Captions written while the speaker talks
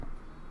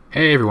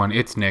Hey everyone,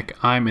 it's Nick.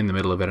 I'm in the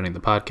middle of editing the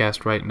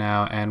podcast right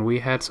now, and we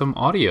had some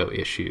audio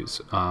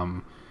issues.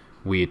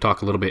 We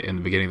talked a little bit in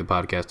the beginning of the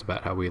podcast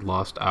about how we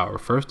lost our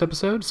first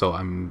episode, so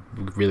I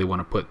really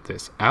want to put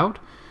this out.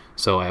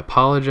 So I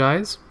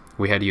apologize.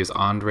 We had to use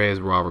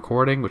Andre's raw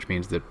recording, which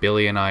means that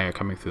Billy and I are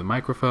coming through the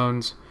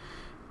microphones,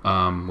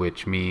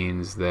 which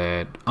means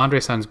that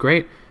Andre sounds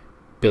great,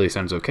 Billy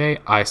sounds okay,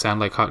 I sound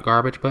like hot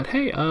garbage, but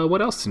hey,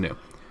 what else is new?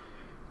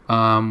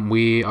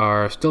 We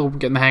are still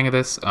getting the hang of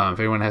this. If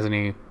anyone has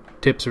any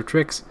tips or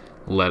tricks,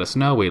 let us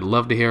know. We'd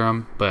love to hear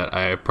them, but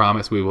I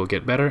promise we will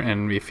get better.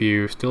 And if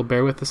you still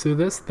bear with us through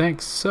this,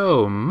 thanks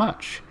so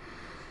much.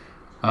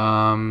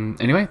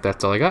 Anyway,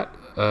 that's all I got.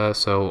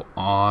 So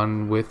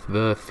on with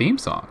the theme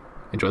song.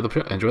 Enjoy the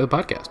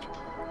podcast.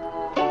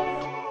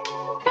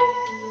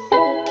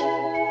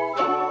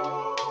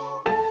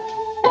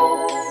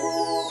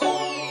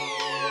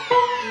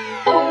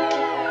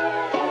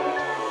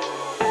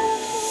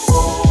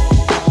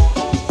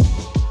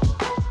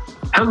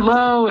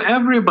 Hello,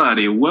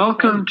 everybody.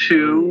 Welcome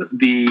to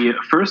the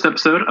first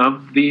episode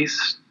of the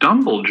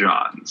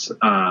Stumblejohns.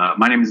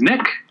 My name is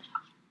Nick.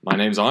 My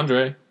name's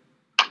Andre.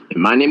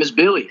 And my name is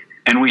Billy.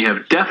 And we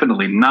have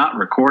definitely not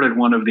recorded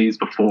one of these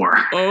before.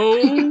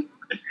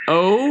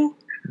 Oh,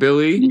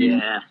 Billy.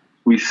 Yeah.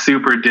 We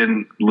super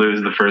didn't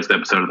lose the first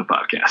episode of the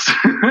podcast.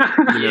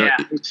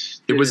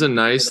 It was a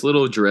nice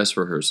little dress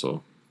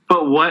rehearsal.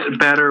 But what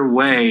better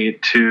way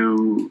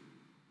to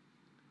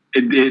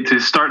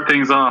start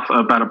things off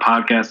about a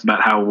podcast about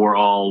how we're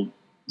all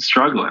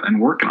struggling and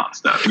working on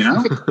stuff, you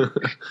know?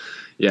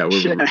 Yeah,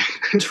 we're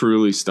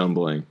truly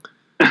stumbling.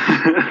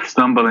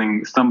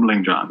 Stumbling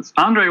Johns.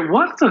 Andre,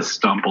 what's a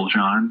stumble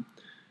John?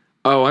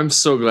 Oh, I'm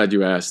so glad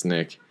you asked,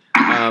 Nick.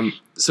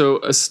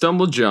 So a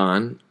stumble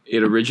John,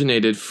 it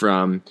originated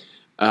from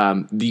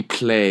the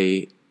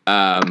play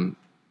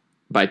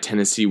by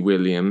Tennessee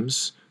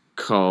Williams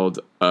called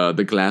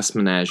The Glass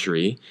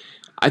Menagerie.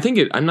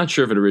 I'm not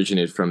sure if it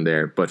originated from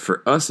there, but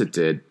for us it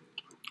did,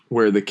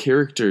 where the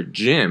character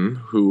Jim,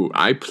 who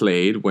I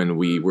played when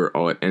we were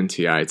all at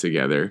NTI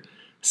together,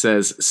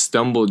 says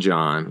 "Stumble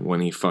John"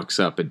 when he fucks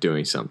up at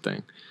doing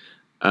something.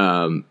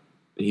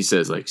 He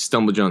says like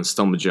 "Stumble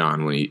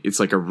John" when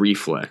it's like a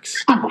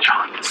reflex.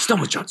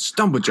 Stumble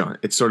John.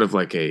 It's sort of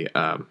like a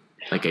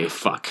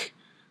fuck.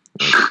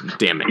 Like,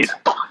 damn it.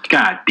 Yeah.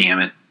 God damn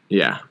it.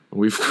 Yeah.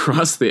 We've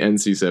crossed the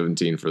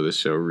NC-17 for this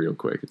show real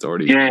quick. It's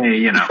already... Yeah,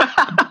 you know.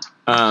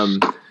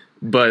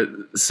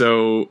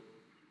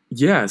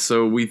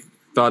 So we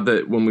thought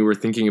that when we were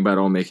thinking about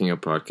all making a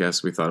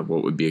podcast, we thought of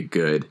what would be a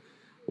good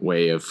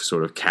way of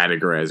sort of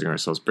categorizing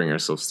ourselves, bringing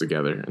ourselves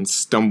together. And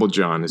Stumble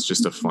John is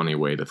just a funny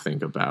way to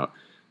think about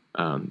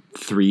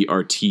three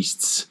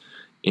artistes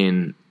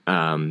in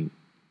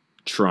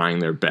trying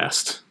their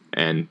best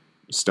and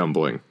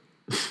stumbling.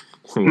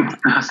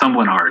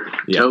 Stumbling hard.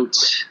 Yeah.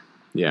 Totes.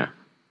 Yeah.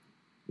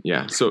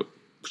 Yeah. So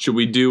should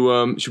we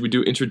do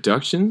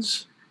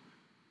introductions?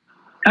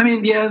 I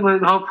mean, yeah.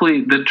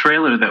 Hopefully, the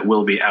trailer that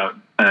will be out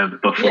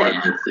before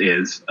this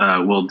is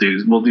we'll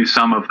do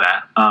some of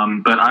that.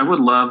 But I would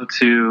love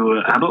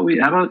to. How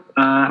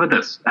about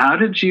this? How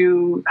did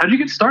you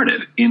get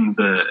started in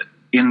the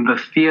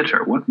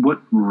theater?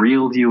 What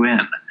reeled you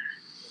in?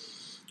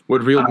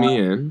 What reeled me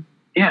in?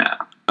 Yeah.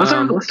 Let's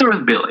start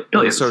with Billy.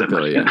 Let's start with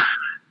Billy. Yeah.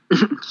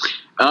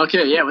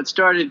 Okay. Yeah. What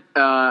started?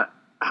 How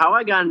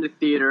I got into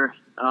theater.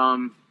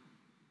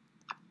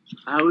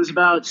 I was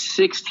about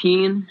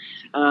 16,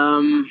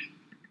 going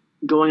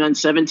on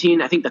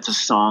 17. I think that's a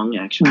song,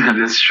 actually. That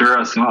is sure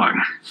a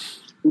song.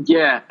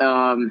 Yeah.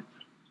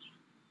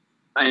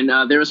 And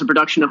there was a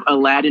production of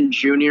Aladdin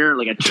Jr.,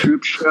 like a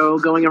troupe show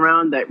going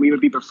around that we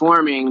would be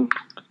performing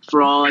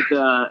for all like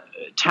the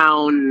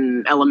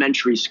town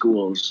elementary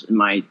schools in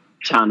my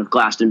town of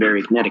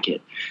Glastonbury,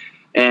 Connecticut.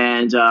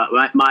 And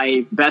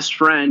my best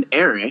friend,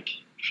 Eric,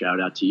 shout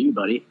out to you,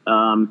 buddy.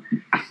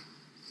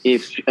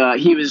 If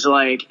he was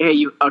like, hey,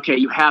 you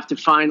have to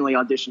finally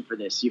audition for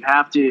this. You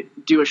have to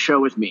do a show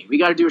with me. We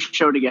got to do a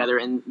show together,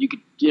 and you could,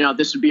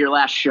 this would be your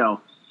last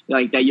show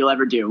like that you'll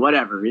ever do.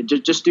 Whatever,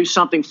 just do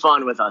something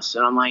fun with us.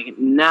 And I'm like,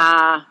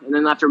 nah. And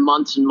then after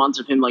months and months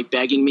of him like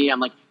begging me, I'm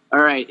like,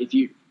 all right,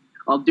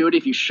 I'll do it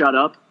if you shut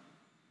up.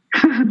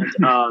 And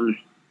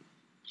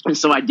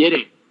so I did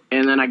it,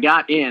 and then I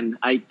got in.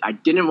 I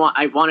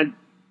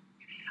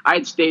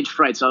had stage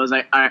fright, so I was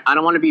like, all right, I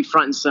don't want to be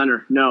front and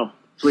center. No.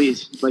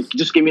 Please, like,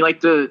 just give me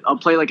I'll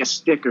play like a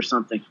stick or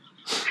something.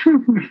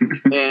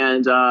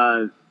 And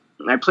I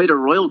played a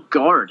Royal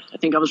Guard. I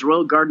think I was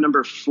Royal Guard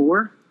number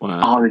 4.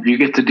 Wow. Oh, did you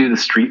get to do the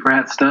street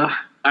rat stuff?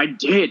 I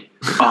did.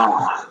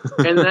 Oh.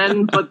 And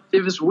then, but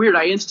it was weird.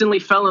 I instantly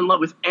fell in love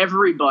with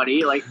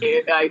everybody.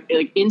 I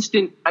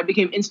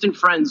became instant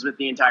friends with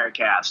the entire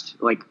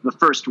cast, like the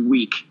first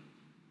week.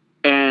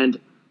 And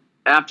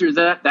after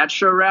that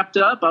show wrapped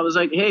up, I was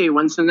like, hey,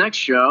 when's the next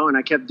show? And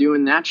I kept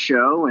doing that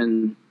show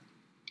and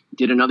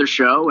did another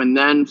show, and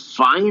then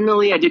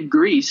finally I did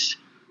Grease.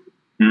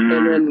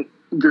 And then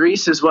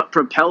Grease is what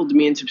propelled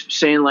me into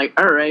saying like,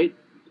 all right,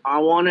 I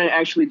want to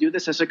actually do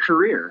this as a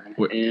career.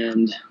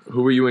 And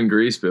who were you in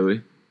Greece,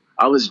 Billy?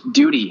 I was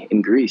Duty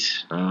in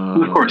Greece.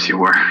 Oh, of course you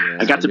were. Yeah,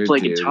 I got to play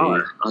Duty.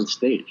 guitar on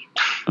stage.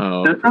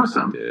 Oh, That's of course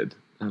awesome. you did.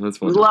 Oh, that's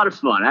It was a lot of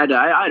fun. I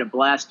had a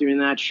blast doing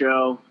that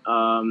show.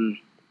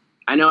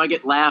 I know I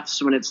get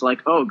laughs when it's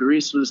like, oh,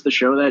 Grease was the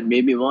show that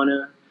made me want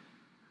to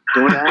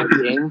go into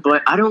acting,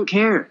 but I don't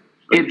care.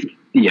 It's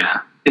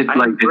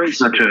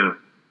such a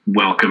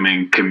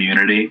welcoming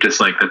community. Just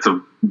like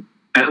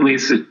at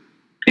least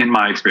in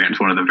my experience,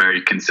 one of the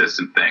very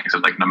consistent things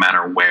of like, no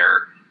matter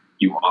where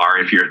you are,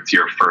 if it's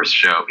your first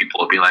show, people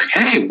will be like,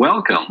 hey,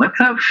 welcome, let's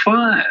have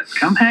fun,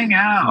 come hang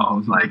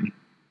out, like,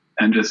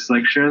 and just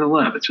like share the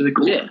love. It's really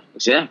cool. Yeah,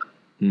 exactly.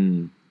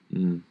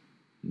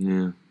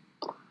 Yeah.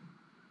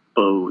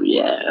 Oh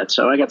yeah, that's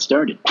how I got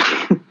started.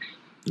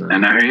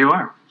 And now here you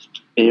are.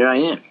 Here I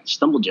am,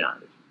 Stumble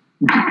John.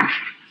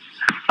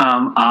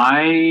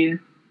 I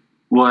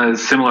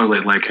was similarly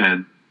like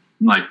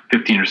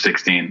 15 or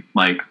 16,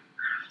 like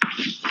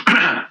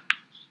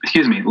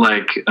excuse me,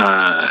 like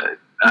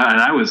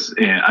and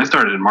I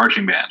started in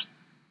marching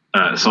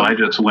band, so I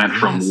just went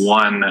from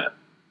one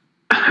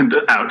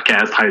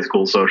outcast high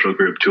school social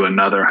group to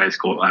another high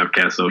school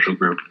outcast social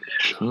group,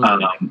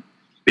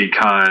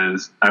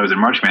 because I was in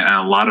marching band,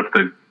 and a lot of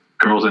the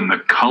girls in the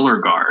color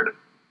guard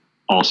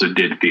also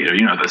did theater.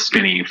 You know, the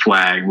spinny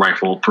flag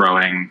rifle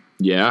throwing.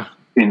 Yeah.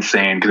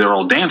 Insane, because they were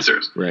all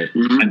dancers, right?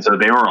 And so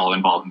they were all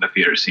involved in the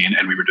theater scene,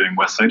 and we were doing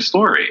West Side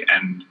Story,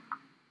 and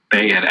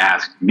they had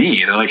asked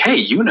me, they're like, hey,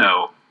 you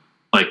know,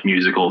 like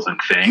musicals and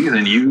things,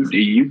 and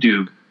you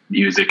do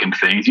music and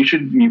things,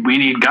 we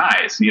need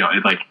guys, you know,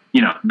 like,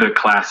 you know, the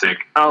classic,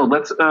 oh,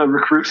 let's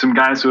recruit some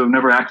guys who have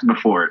never acted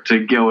before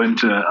to go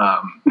into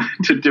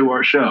to do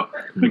our show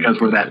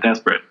because we're that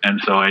desperate. And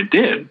so I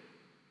did,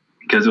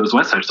 because it was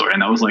West Side Story,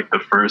 and that was like the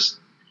first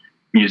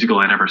musical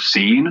I'd ever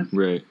seen,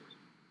 right?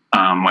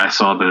 I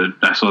saw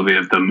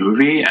the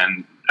movie,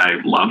 and I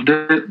loved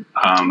it.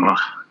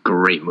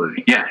 Great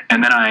movie. Yeah,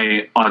 and then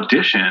I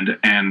auditioned,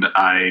 and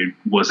I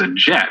was a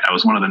jet. I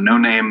was one of the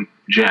no-name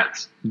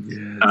jets.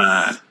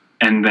 Yes.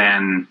 And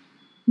then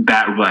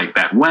that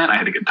went. I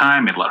had a good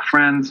time, made a lot of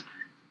friends,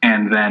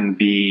 and then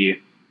the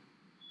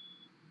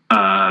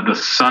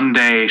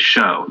Sunday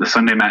show, the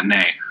Sunday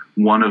matinee,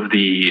 one of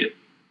the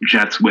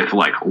jets with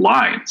like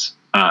lines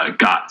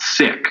got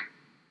sick.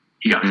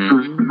 He got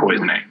food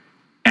poisoning.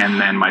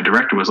 And then my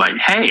director was like,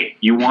 hey,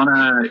 you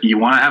wanna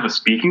have a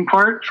speaking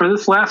part for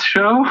this last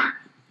show?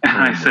 And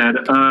I said,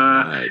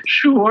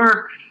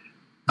 sure.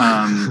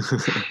 And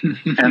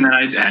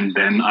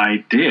then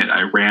I did.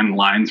 I ran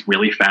lines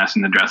really fast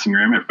in the dressing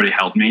room. Everybody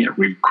helped me.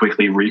 We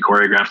quickly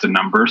re-choreographed a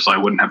number so I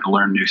wouldn't have to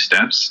learn new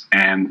steps.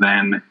 And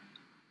then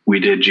we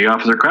did G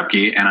Officer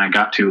Krupke, and I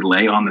got to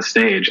lay on the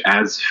stage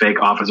as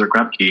fake Officer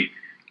Krupke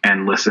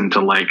and listen to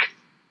like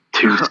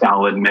 2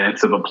 solid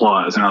minutes of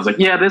applause, and I was like,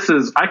 "Yeah,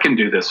 I can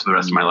do this for the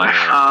rest of my life.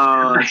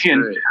 Oh, I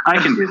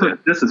can do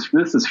this.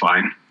 This is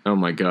fine." Oh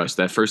my gosh,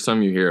 that first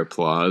time you hear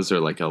applause or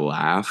like a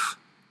laugh,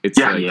 it's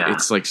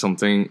it's like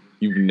something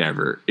you've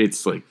never.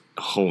 It's like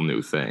a whole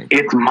new thing.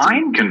 It's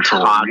mind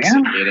control,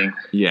 man.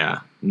 Yeah,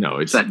 no,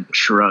 it's that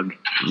shrug.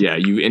 Yeah,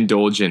 you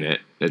indulge in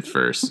it at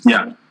first.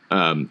 Yeah.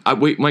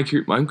 Wait, Mike,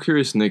 I'm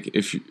curious, Nick,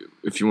 if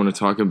you want to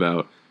talk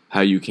about how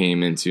you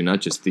came into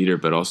not just theater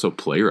but also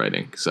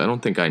playwriting, because I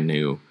don't think I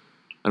knew.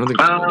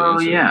 Oh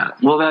yeah.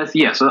 Well,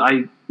 So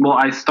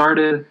I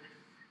started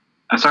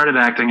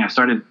acting. I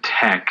started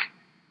tech,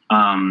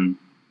 and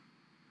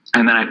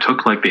then I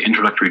took like the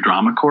introductory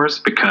drama course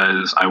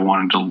because I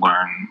wanted to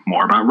learn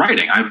more about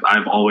writing.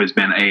 I've always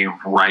been a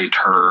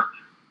writer.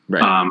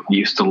 Right.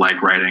 Used to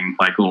like writing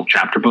like little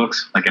chapter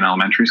books, like in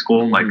elementary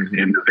school, like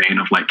in the vein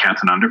of like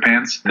Cats and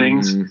Underpants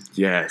things.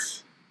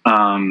 Yes. So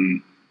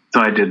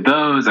I did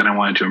those, and I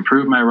wanted to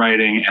improve my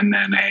writing. And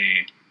then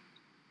a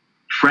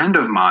friend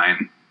of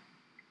mine,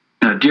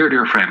 a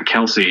dear friend,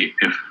 Kelsey,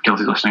 if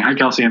Kelsey's listening, hi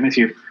Kelsey, I miss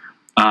you.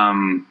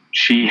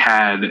 She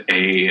had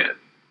a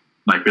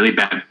like really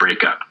bad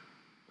breakup,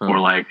 or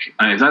like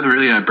it's either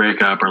really a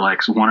breakup or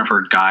like one of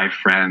her guy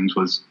friends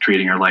was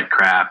treating her like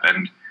crap,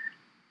 and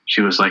she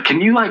was like,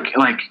 "Can you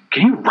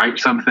can you write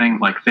something?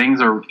 Like things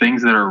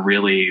that are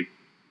really,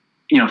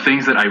 you know,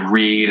 things that I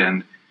read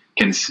and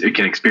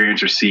can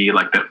experience or see,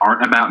 like that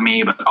aren't about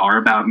me but are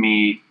about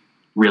me,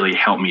 really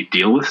help me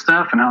deal with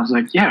stuff." And I was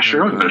like, "Yeah,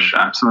 sure, I'll give it a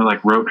shot." So I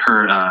like wrote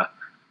her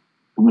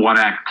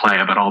one-act play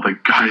about all the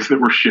guys that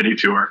were shitty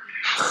to her,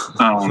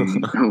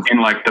 in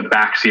like the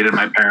backseat of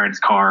my parents'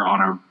 car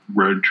on a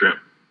road trip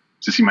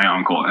to see my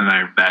uncle. And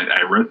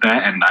I wrote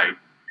that, and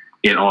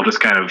it all just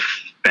kind of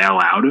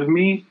fell out of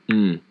me.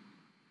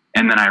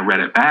 And then I read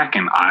it back,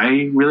 and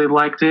I really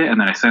liked it. And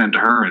then I sent it to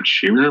her, and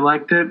she really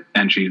liked it.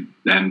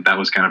 And that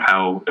was kind of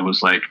how it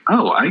was like,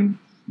 oh, I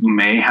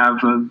may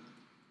have a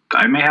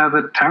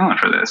talent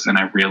for this. And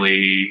I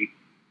really,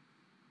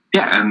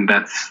 and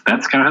that's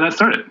kind of how that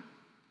started.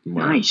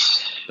 Wow.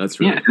 Nice. That's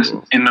really cool. Just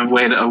in a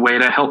way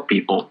to help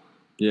people.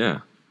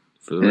 Yeah,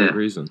 for the right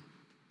reason.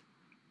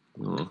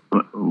 Oh.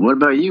 What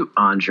about you,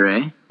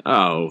 Andre?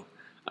 Oh,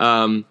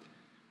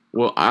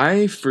 Well,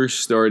 I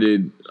first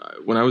started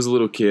when I was a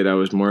little kid. I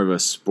was more of a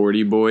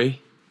sporty boy.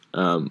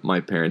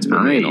 My parents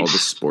put me in all the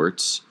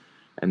sports,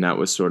 and that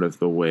was sort of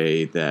the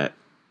way that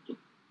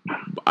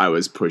I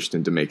was pushed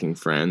into making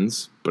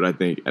friends. But I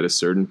think at a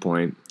certain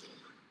point,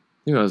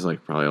 I was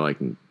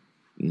probably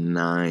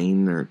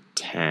 9 or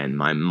 10.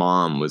 My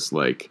mom was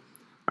like,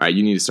 "All right,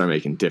 you need to start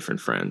making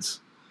different friends."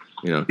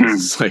 'Cause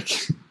it's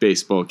like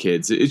baseball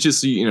kids. It's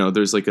just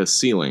there's like a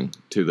ceiling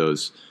to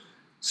those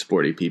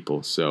sporty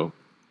people. So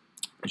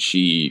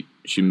she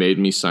made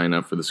me sign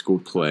up for the school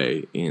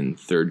play in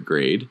 3rd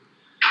grade,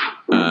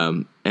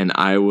 and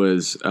I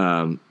was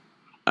a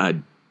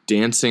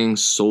dancing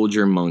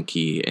soldier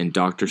monkey in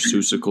Dr.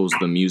 Seussicle's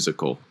The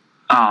Musical.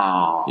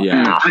 Oh,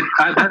 yeah.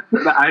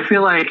 I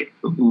feel like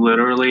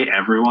literally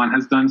everyone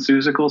has done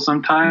Seussical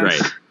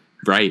sometimes.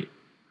 Right.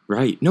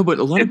 No, but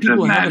a lot of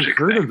people haven't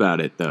heard about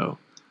it though.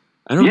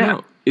 I don't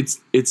know.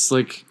 It's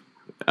like,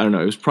 I don't know.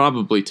 It was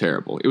probably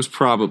terrible.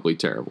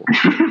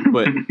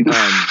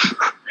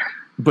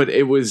 But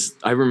it was.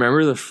 I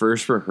remember the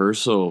first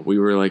rehearsal. We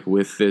were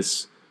with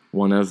this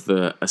one of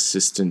the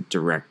assistant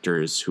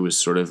directors who was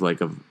sort of like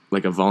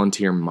a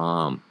volunteer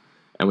mom.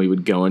 And we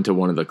would go into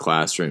one of the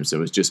classrooms. It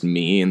was just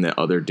me and the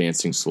other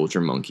dancing soldier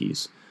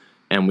monkeys.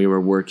 And we were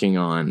working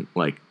on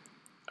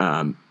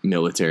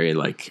military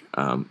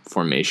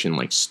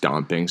formation,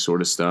 stomping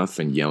sort of stuff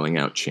and yelling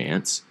out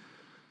chants.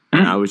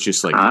 And I was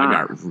just I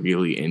got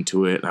really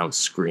into it. I was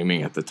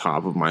screaming at the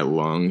top of my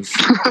lungs,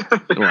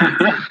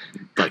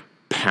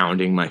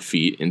 pounding my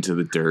feet into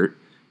the dirt.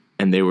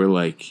 And they were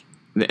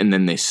and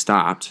then they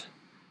stopped.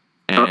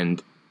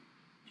 And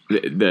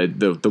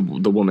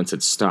the woman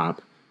said,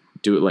 "Stop.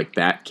 Do it like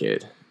that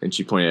kid." And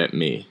she pointed at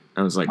me.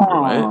 I was like,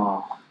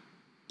 "What?"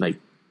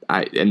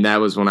 And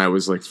that was when I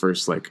was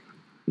first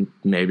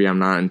maybe I'm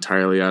not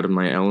entirely out of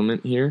my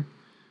element here.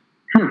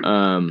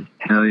 Hell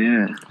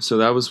yeah. So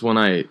that was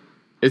when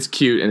it's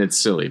cute and it's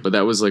silly, but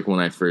that was when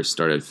I first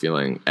started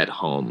feeling at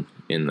home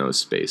in those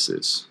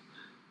spaces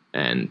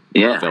and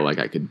felt like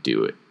I could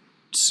do it,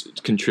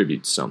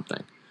 contribute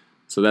something.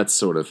 So that's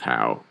sort of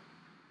how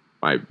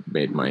I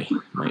made my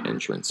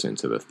entrance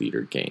into the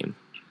theater game.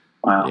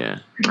 Wow. Yeah.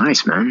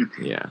 Nice, man.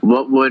 Yeah.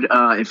 What would,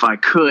 if I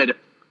could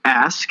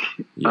ask,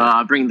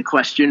 bring the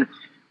question,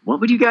 what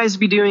would you guys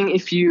be doing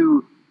if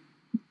you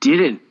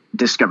didn't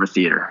discover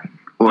theater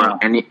or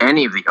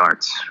any of the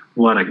arts?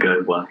 What a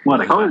good one.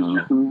 What a good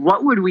one.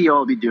 What would we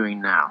all be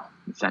doing now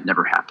if that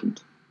never happened?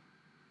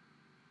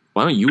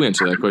 Why don't you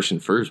answer that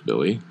question first,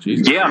 Billy?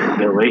 Jesus. Yeah,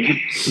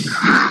 Billy.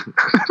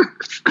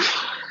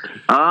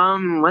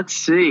 Let's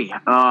see.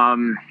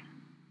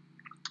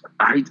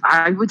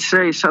 I would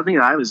say something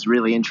that I was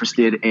really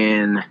interested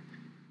in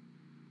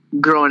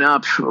growing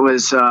up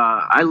was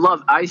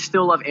I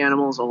still love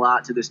animals a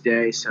lot to this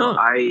day. So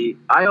I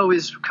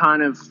always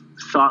kind of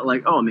thought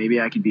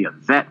maybe I could be a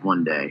vet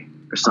one day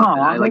or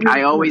something.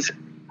 I always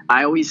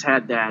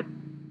had that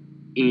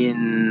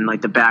in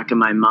the back of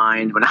my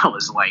mind when I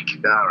was I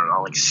don't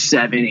know,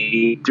 7,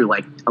 8 through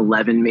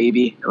 11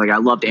 maybe. I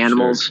loved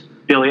animals. Sure.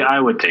 Billy, I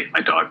would take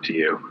my dog to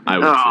you. I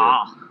would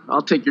too.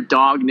 I'll take your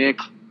dog, Nick.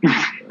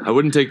 I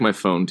wouldn't take my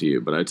phone to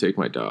you, but I'd take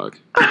my dog.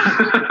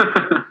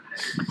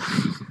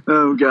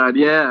 Oh God,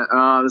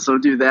 yeah. So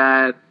do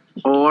that,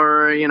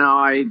 or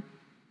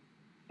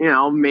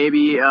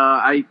maybe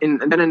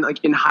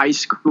in high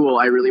school,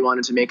 I really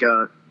wanted to make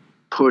a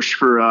push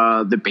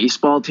for the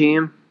baseball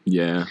team.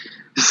 Yeah.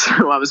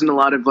 So I was in a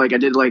lot of I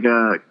did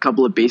a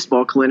couple of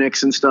baseball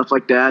clinics and stuff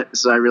like that.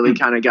 So I really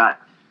kind of got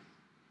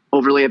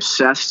overly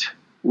obsessed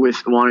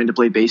with wanting to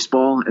play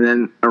baseball, and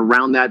then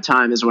around that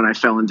time is when I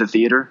fell into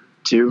theater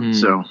too.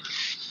 So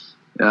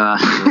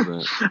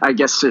I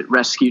guess it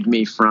rescued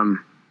me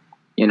from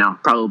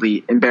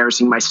probably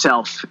embarrassing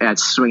myself at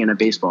swinging a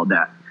baseball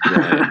bat.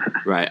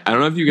 Right. I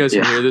don't know if you guys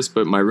can hear this,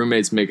 but my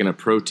roommate's making a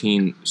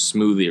protein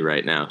smoothie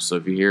right now. So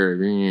if you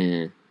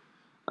hear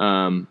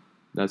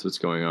that's what's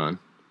going on.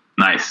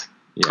 Nice.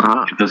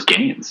 Yeah. Get those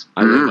gains.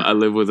 I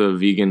live with a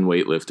vegan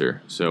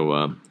weightlifter,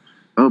 so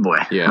oh boy.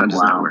 Yeah. How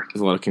does that work?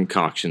 There's a lot of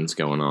concoctions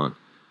going on.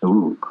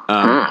 Ooh.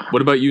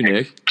 What about you,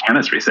 Nick?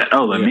 Chemistry set.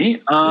 Oh,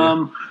 me?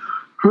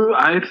 Who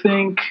I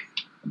think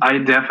I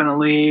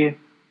definitely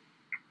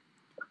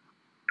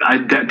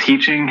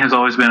teaching has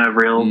always been a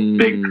real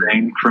big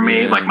thing for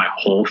me. My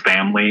whole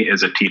family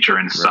is a teacher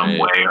in some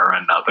way or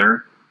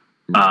another.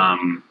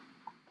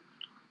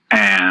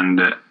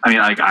 And I mean,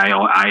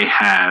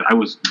 I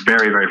was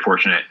very, very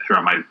fortunate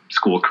throughout my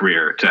school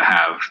career to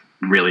have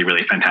really,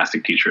 really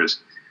fantastic teachers.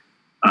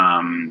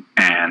 And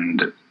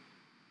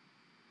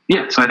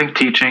yeah, so I think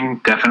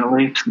teaching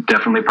definitely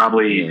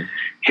probably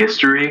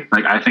history.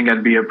 I think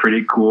I'd be a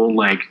pretty cool,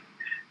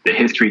 the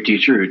history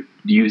teacher who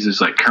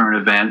uses current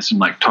events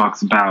and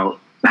talks about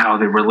how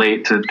they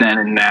relate to then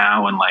and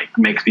now and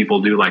makes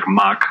people do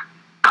mock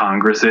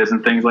congresses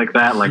and things like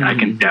that. I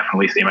can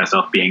definitely see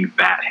myself being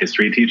that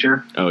history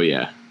teacher. Oh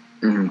yeah.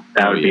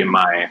 That would be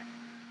my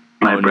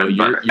bread and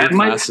butter. And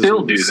might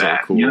still do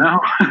that, cool.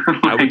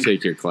 I would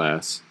take your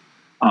class.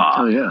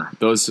 Oh yeah.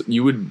 Those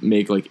you would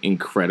make like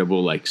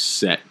incredible like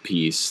set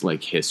piece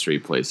like history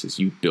places.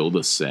 You build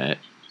a set.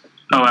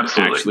 Oh,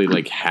 absolutely. Actually,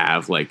 like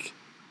have like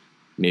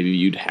maybe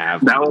you'd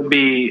have That would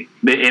be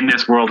in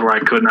this world where I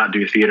could not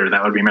do theater.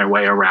 That would be my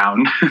way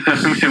around.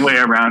 My way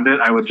around it.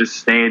 I would just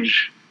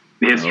stage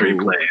history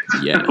plays.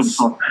 Yes.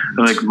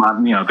 Like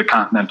the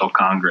Continental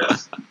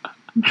Congress,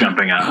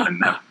 jumping out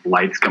and have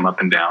lights come up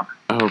and down.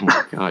 Oh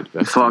my god,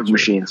 that's Fog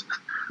machines.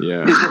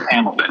 Yeah. It's just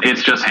Hamilton.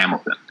 It's just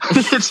Hamilton.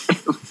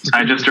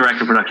 I just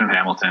directed production of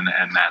Hamilton,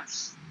 and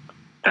that's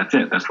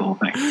it. That's the whole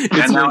thing.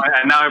 And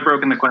now I've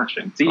broken the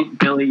question. See,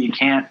 Billy, you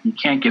can't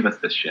give us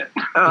this shit.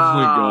 Oh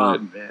my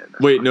god. Man,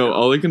 Wait, no,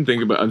 all I can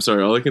think about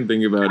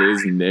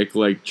is Nick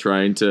like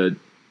trying to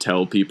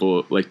tell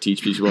people, like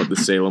teach people about the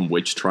Salem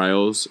witch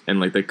trials, and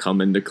like they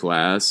come into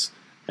class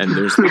and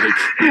there's like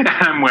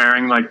I'm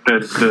wearing like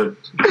the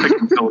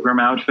pilgrim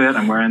outfit.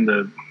 I'm wearing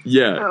the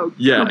yeah,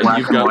 the and black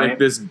you've and got white. like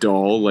this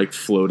doll like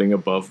floating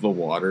above the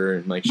water,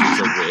 and like she's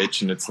a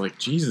witch, and it's like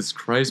Jesus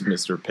Christ,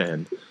 Mr.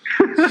 Penn.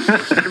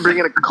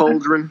 bringing a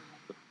cauldron.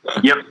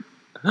 Yep.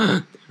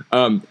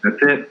 Um,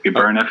 That's it. We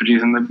burn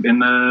effigies on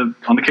the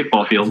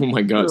kickball field. Oh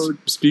my god!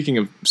 Speaking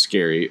of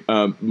scary,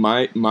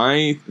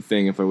 my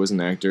thing, if I was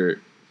an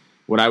actor,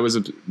 what I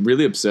was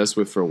really obsessed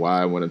with for a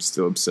while, what I'm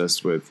still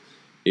obsessed with,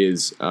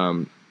 is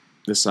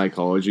the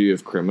psychology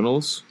of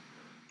criminals.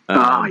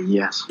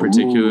 Yes.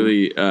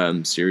 Particularly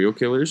serial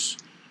killers.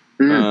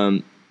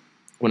 Mm.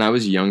 When I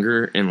was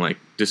younger and like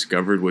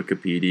discovered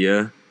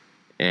Wikipedia,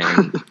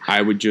 and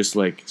I would just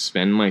like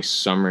spend my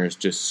summers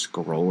just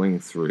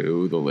scrolling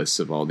through the lists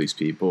of all these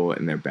people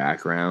and their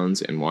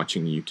backgrounds and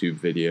watching YouTube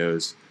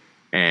videos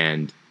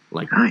and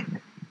like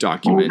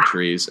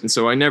documentaries. And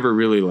so I never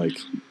really like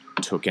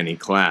took any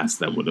class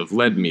that would have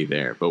led me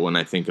there. But when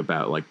I think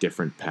about like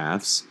different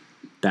paths,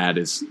 that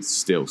is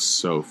still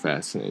so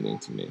fascinating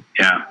to me.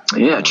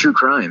 Yeah, true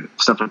crime,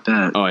 stuff like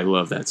that. Oh, I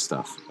love that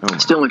stuff. Oh,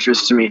 Still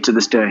interests me to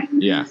this day.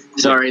 yeah.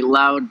 Sorry,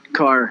 loud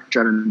car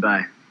driving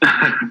by.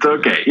 It's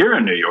okay. You're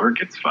in New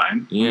York. It's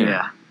fine.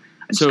 Yeah.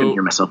 I just couldn't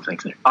hear myself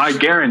think there. I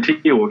guarantee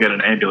you we'll get an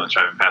ambulance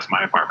driving past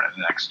my apartment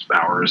in the next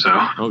hour or so.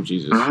 Oh,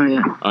 Jesus. Oh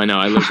yeah. I know.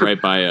 I live right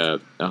by a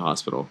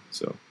hospital,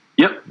 so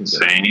Yep. you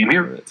Same can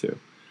here. get that too.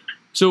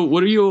 So,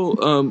 what are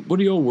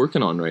you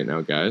working on right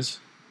now, guys?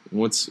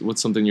 What's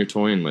something you're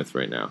toying with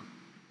right now?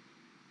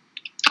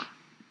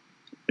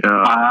 So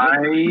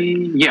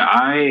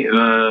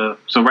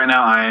right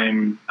now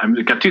I'm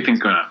got two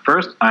things going on.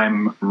 First,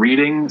 I'm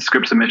reading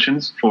script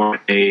submissions for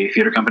a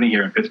theater company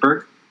here in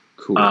Pittsburgh.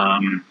 Cool.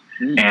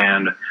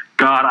 And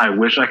God, I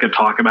wish I could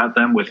talk about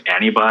them with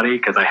anybody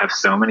because I have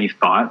so many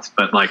thoughts,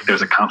 but like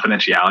there's a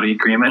confidentiality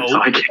agreement, so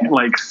I can't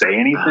like say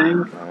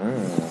anything.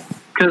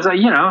 Because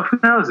who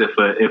knows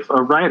if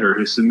a writer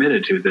who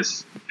submitted to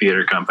this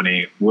theater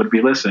company would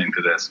be listening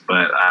to this,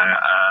 but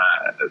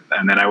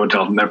and then I would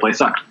tell them their play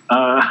sucked.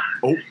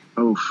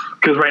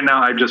 Because right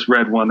now I just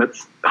read one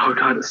that's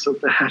it's so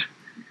bad.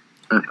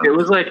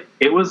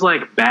 It was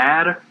like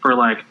bad for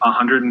like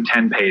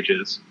 110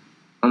 pages.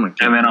 Oh my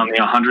god! And then on the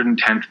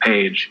 110th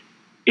page,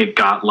 it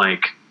got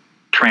like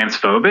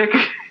transphobic.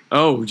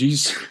 Oh,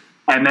 jeez.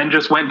 And then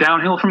just went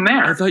downhill from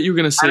there. I thought you were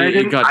gonna say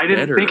it got better. I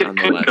didn't think it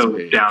could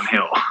go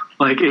downhill.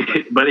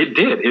 But it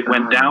did. It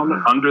went down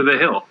under the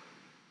hill.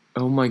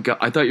 Oh my god!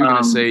 I thought you were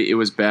gonna say it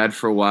was bad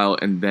for a while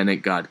and then it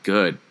got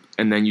good,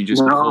 and then you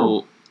just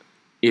pull.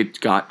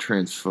 It got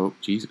transphobic.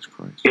 Jesus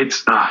Christ!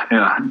 It's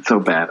it's so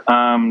bad.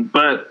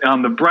 But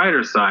on the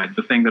brighter side,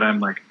 the thing that I'm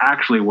like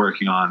actually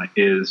working on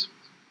is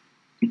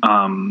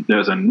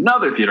there's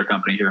another theater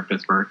company here in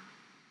Pittsburgh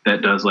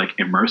that does like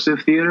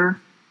immersive theater,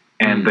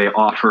 and they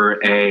offer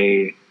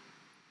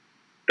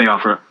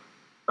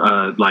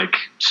like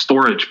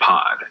storage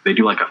pod. They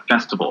do like a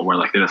festival where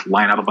like they just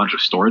line up a bunch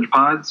of storage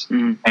pods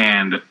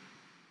and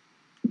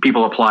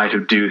people apply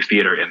to do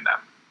theater in them.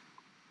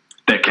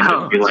 That can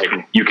just be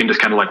like you can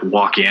just kind of like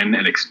walk in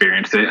and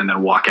experience it and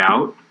then walk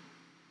out.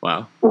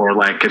 Wow. Or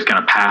like just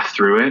kind of pass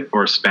through it,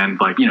 or spend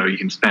like you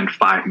can spend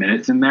 5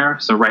 minutes in there.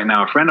 So right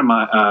now, a friend of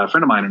mine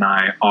and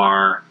I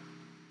are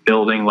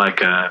building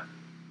like a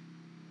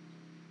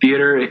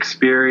theater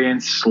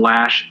experience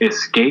 /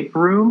 escape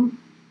room.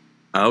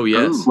 Oh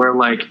yes. Where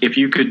like if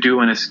you could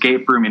do an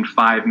escape room in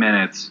 5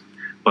 minutes,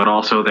 but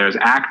also there's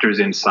actors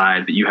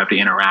inside that you have to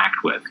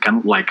interact with, kind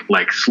of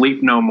like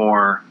Sleep No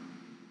More,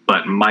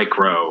 but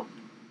micro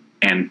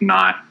and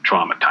not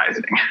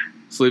traumatizing.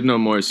 Sleep No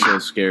More is so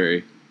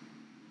scary.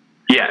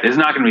 Yeah, it's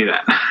not going to be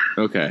that.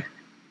 Okay.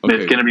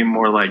 It's going to be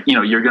more like,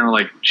 you're going to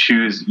like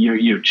choose,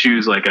 you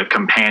choose like a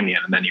companion,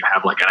 and then you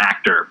have like an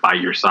actor by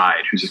your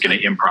side who's just going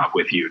to improv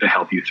with you to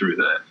help you through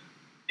the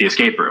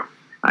escape room.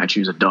 I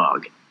choose a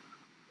dog.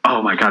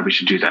 Oh my God, we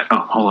should do that. Oh,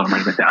 hold on, I'm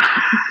writing that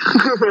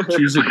down.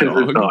 Choose a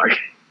dog.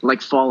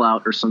 Like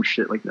Fallout or some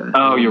shit like that.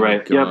 Oh, you're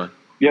right. God.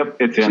 Yep,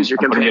 it's in. Choose your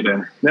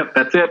companion. Yep,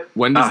 that's it.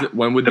 When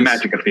would the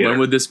magic of theater. When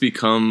would this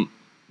become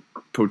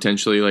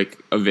potentially like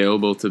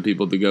available to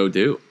people to go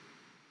do?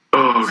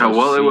 Oh, So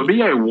well, it see- would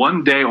be a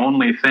one-day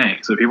only thing.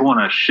 So if people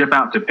want to ship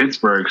out to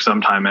Pittsburgh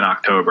sometime in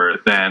October,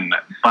 then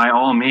by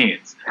all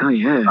means. Hell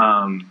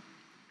yeah.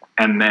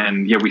 And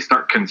then we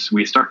start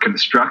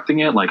constructing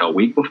it like a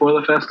week before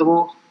the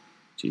festival.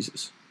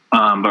 Jesus.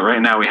 But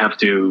right now we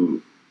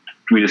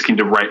just need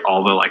to write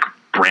all the like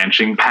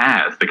branching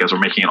paths because we're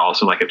making it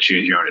also like a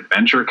choose your own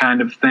adventure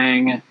kind of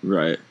thing.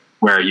 Right.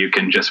 Where you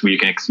can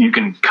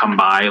come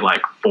by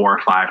like 4 or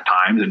 5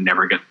 times and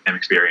never get an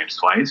experience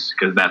twice,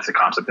 because that's a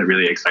concept that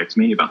really excites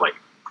me about like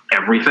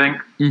everything.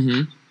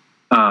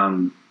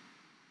 Mm-hmm.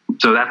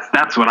 So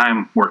that's what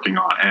I'm working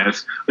on, and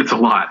it's a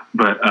lot,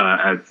 but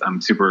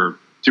I'm super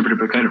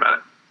duper excited about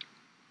it.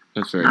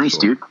 That's very Nice,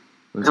 cool. dude.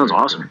 That's That was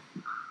very awesome.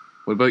 cool.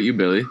 What about you,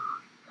 Billy?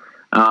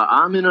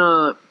 I'm in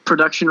a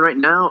production right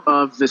now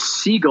of The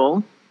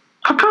Seagull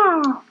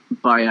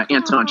by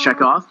Anton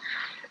Chekhov,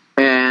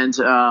 and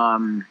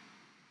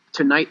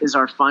tonight is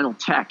our final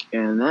tech,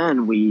 and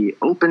then we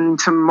open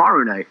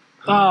tomorrow night.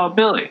 Oh,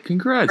 Billy!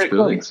 Congrats, Great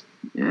Billy. thanks.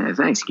 Yeah,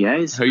 thanks,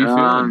 guys. How you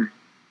feeling?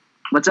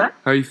 What's that?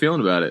 How are you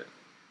feeling about it?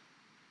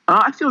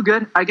 I feel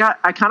good. I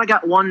kind of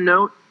got one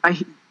note.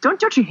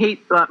 Don't you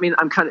hate? Don't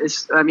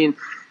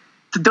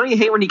you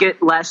hate when you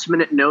get last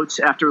minute notes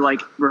after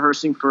like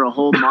rehearsing for a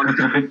whole month?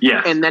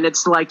 Yes. And then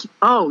it's like,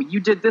 oh, you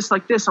did this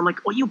like this. I'm like,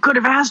 well, you could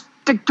have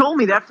told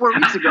me that 4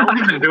 weeks ago.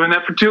 I've been doing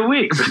that for 2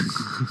 weeks.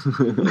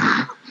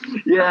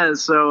 Yeah,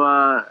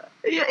 so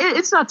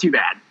it's not too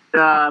bad.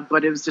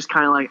 But it was just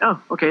kind of like, oh,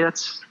 okay,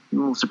 that's a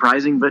little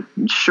surprising, but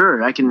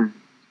sure, I can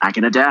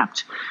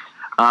adapt.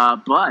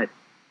 But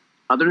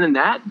other than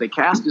that, the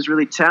cast is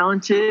really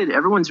talented.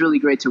 Everyone's really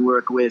great to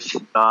work with.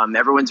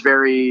 Everyone's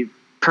very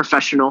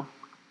professional.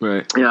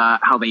 Right.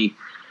 How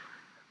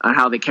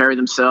they carry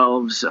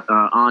themselves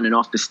on and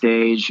off the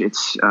stage.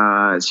 It's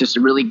just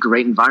a really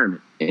great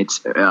environment.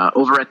 It's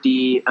over at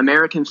the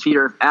American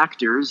Theater of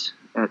Actors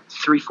at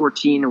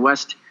 314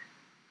 West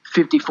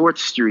 54th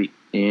Street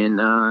in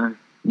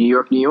New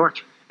York.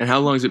 And how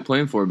long is it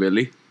playing for,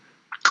 Billy?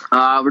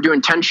 We're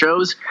doing 10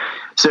 shows.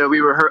 So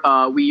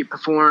we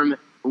perform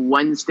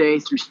Wednesday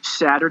through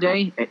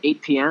Saturday at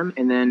 8 p.m.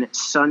 and then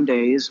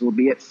Sundays will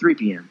be at 3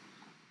 p.m.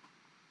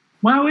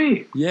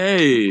 Wowee!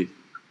 Yay!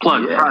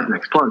 Plug Yeah.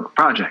 projects. Plug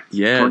project.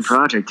 Yes. Fun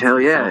project, hell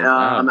yeah.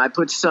 Oh, wow. I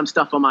put some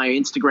stuff on my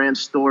Instagram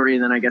story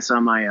and then I guess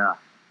on my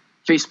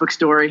Facebook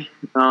story.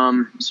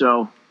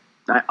 So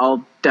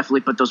I'll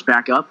definitely put those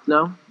back up,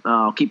 though.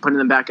 I'll keep putting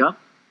them back up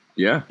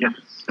Yeah. Yes.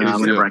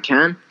 whenever I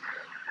can.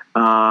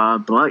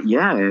 But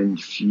yeah,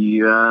 if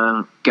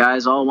you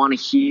guys all want to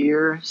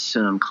hear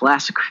some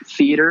classic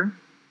theater,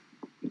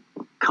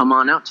 come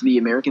on out to the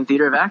American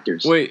Theater of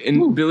Actors. Wait,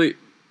 and Billy,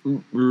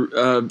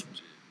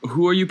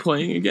 who are you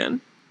playing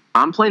again?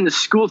 I'm playing the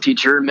school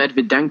teacher,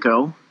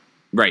 Medvedenko.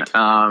 Right.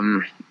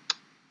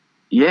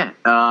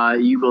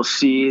 You will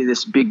see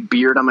this big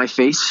beard on my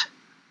face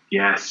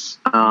Yes.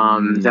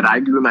 that I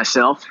grew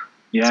myself.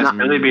 Yes. not-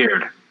 Billy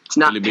Beard. It's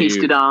not Billy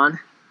pasted beard. on.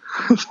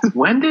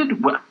 What did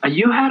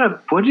you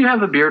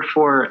have a beard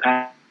for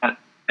at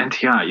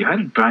NTI? You had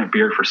a giant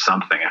beard for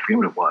something. I forget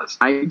what it was.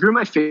 I grew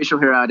my facial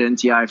hair out at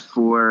NTI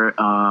for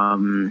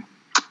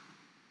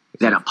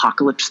that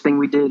apocalypse thing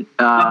we did.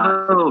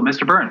 Oh,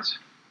 Mr. Burns.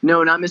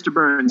 No, not Mr.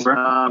 Burns.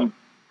 Burns?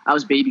 I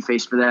was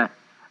babyface for that.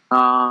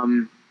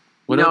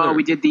 What no, other-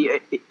 we did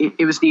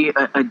it was the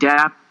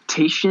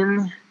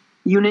adaptation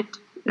unit.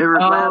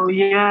 Oh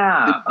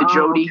yeah, the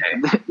Jody,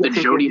 okay. the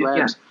Jody Yeah.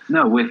 Labs.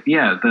 No,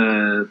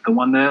 the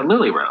one that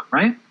Lily wrote,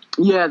 right?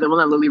 Yeah, the one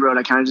that Lily wrote.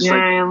 I kind of just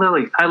Yay,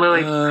 Lily. Hi,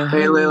 Lily.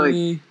 Hey,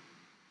 Lily.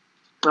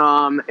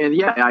 and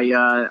yeah,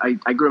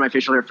 I grew my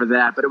facial hair for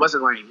that, but it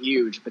wasn't like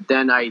huge. But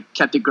then I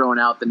kept it growing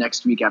out the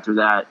next week after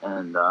that,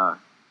 and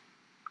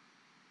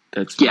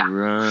That's Yeah.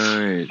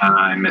 right.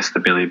 I miss the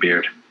Billy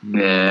Beard.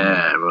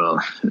 yeah,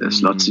 well,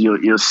 there's lots.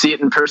 You'll see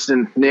it in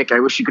person, Nick. I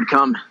wish you could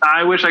come.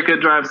 I wish I could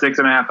drive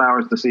 6.5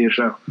 hours to see a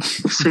show.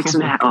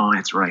 6.5. Oh,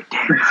 that's right.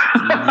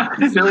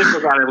 Damn. Billy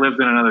forgot I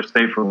lived in another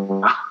state for a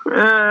while.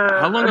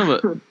 How long of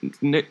a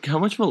Nick? How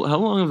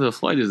long of a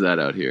flight is that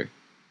out here?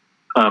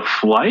 A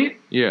flight?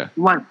 Yeah.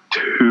 Like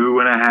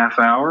 2.5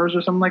 hours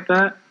or something like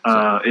that.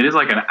 It is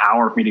like an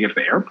hour for me to get to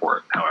the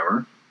airport,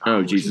 however.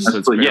 Oh Jesus! So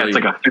it's Yeah, barely, it's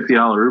like a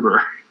 $50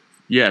 Uber.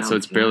 yeah. So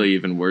it's Okay. barely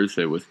even worth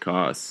it with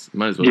costs.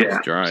 Might as well Yeah,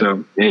 just drive.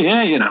 so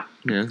yeah, you know.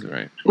 Yeah, that's all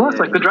right. Plus,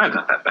 like the drive's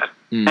not that bad.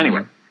 Mhm.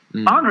 Anyway,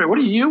 Mhm. Andre, what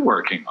are you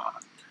working on?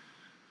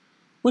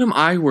 What am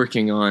I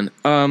working on?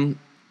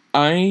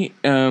 I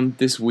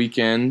this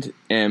weekend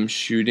am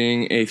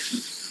shooting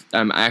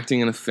I'm acting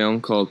in a film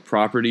called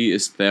Property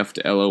is Theft,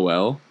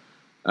 LOL.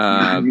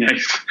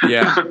 Nice.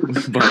 Yeah,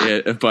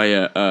 by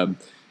a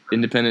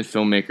independent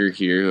filmmaker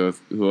here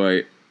who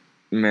I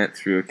met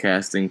through a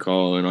casting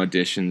call and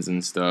auditions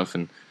and stuff,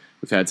 and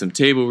we've had some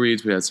table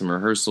reads, we had some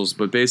rehearsals,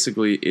 but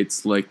basically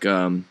it's like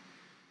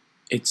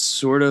it's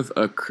sort of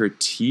a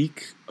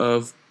critique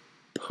of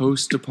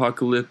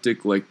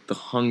post-apocalyptic, like the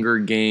Hunger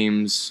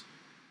Games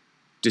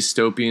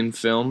dystopian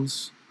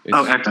films. It's,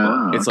 Oh,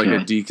 excellent. it's like a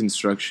okay.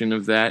 deconstruction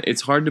of that.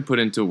 It's hard to put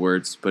into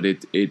words, but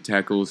it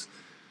tackles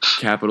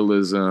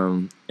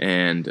capitalism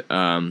and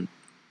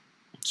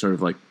sort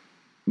of like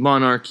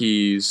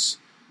monarchies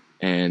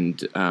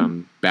and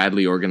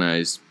badly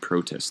organized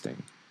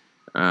protesting.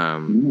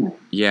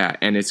 Yeah,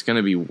 and it's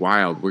gonna be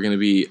wild. We're gonna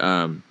be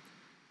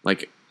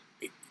like,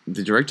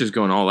 the director's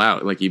going all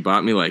out. Like, he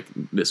bought me like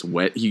this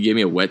he gave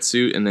me a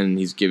wetsuit, and then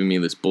he's giving me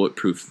this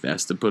bulletproof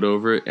vest to put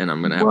over it, and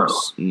I'm gonna have a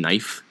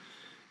knife,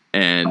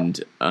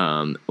 and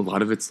a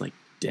lot of it's like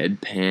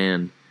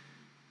deadpan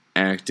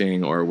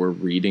acting, or we're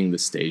reading the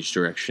stage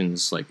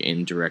directions like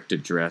in direct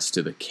address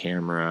to the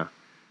camera.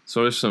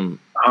 So there's some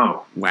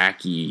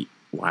wacky,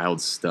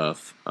 wild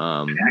stuff.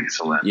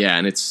 Excellent. Yeah,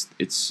 and it's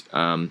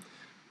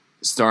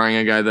starring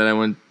a guy that I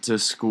went to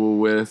school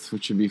with,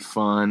 which would be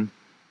fun.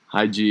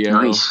 Hi, Gio.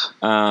 Nice.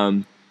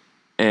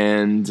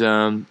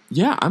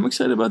 Yeah, I'm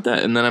excited about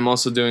that. And then I'm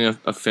also doing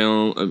a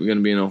film. I'm going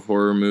to be in a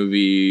horror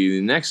movie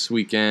next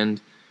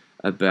weekend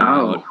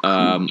about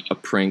a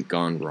prank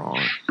gone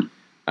wrong.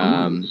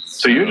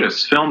 So you're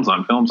just films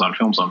on films on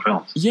films on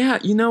films. Yeah,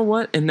 you know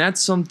what? And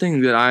that's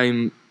something that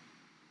I'm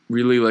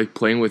really like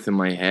playing with in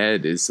my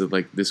head, is that,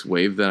 like, this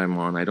wave that I'm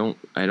on.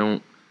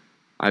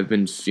 I've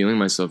been feeling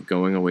myself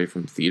going away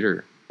from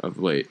theater of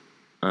late,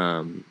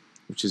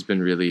 which has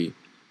been really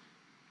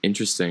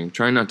interesting.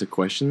 Trying not to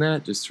question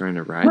that, just trying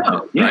to ride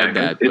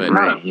that.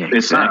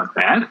 It's not a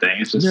bad thing.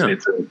 It's just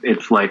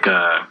it's like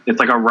a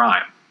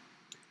rhyme.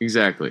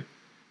 Exactly.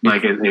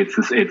 Like it's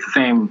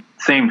the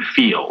same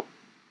feel.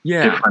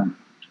 Yeah. Different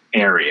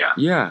area.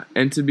 Yeah,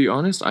 and to be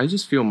honest, I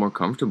just feel more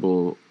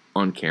comfortable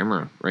on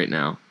camera right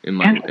now in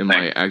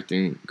my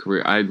acting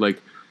career.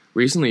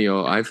 Recently,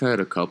 I've had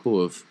a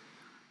couple of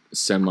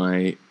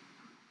semi-pro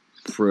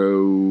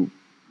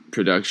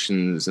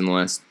productions in the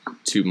last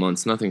 2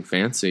 months. Nothing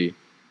fancy.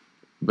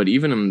 But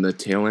even in the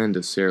tail end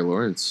of Sarah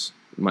Lawrence,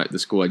 the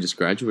school I just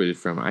graduated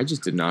from, I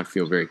just did not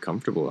feel very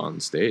comfortable on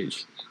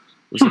stage.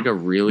 It was like a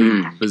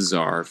really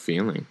bizarre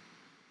feeling.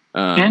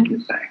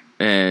 Interesting.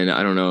 And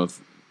I don't know if,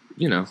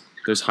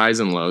 there's highs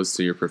and lows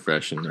to your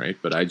profession, right?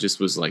 But I just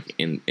was like,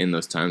 in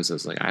those times, I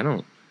was like, I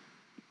don't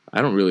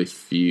really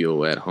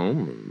feel at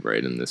home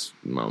right in this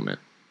moment.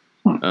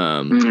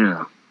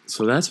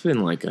 So that's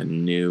been like a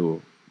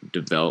new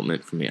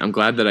development for me. I'm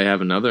glad that I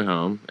have another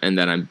home and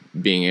that I'm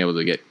being able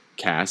to get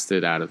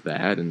casted out of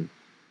that, and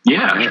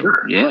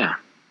Sure. Yeah.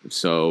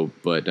 so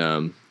but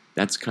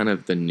that's kind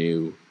of the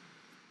new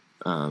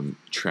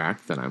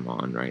track that I'm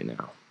on right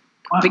now.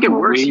 I think it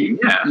works. You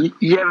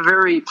have a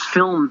very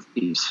film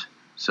face,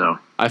 so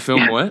I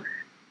film what?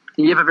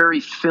 You have a very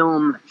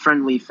film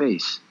friendly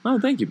face. Oh,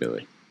 thank you,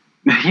 Billy.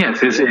 Yes,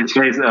 it's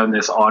based on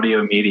this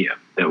audio medium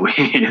that we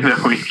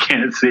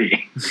can't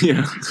see.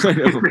 Yeah, I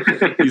know.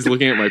 He's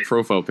looking at my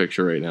profile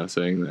picture right now,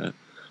 saying that.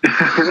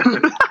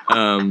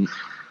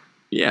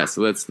 Yeah,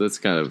 so that's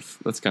kind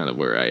of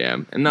where I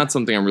am, and not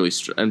something I'm really.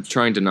 I'm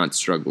trying to not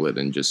struggle it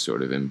and just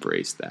sort of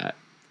embrace that.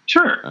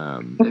 Sure,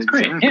 that's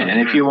great. Yeah,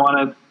 and if you want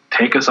to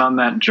take us on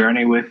that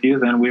journey with you,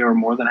 then we are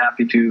more than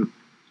happy to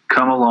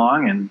come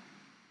along and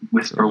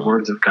whisper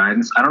words of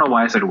guidance. I don't know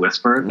why I said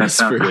whisper. That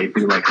sounds way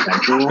too like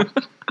sensual.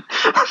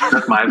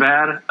 That's my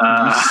bad.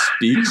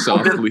 Speak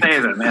softly. We'll just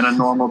say them in a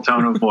normal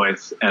tone of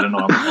voice at a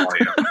normal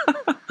volume.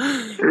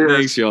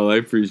 Thanks, y'all. I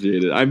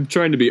appreciate it. I'm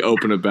trying to be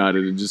open about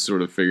it and just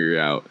sort of figure it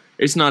out.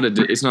 It's not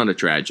a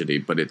tragedy,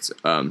 but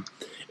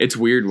it's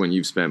weird when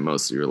you've spent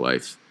most of your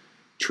life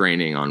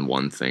training on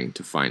one thing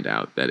to find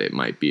out that it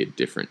might be a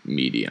different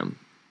medium.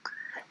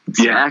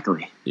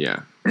 Exactly.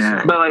 Yeah.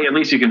 Yeah. But like, at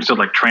least you can still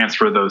like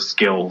transfer those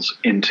skills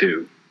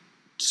into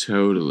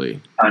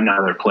totally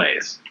another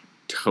place.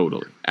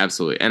 Totally.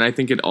 Absolutely. And I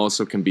think it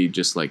also can be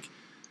just like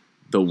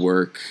the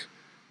work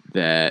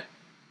that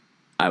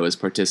I was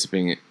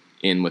participating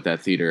in with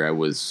that theater. I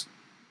was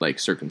like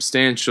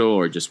circumstantial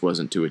or just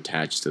wasn't too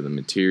attached to the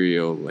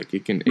material. Like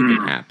it can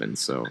happen.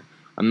 So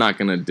I'm not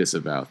going to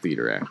disavow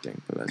theater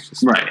acting, but that's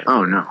just right.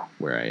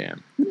 Where I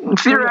am.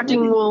 Theater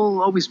acting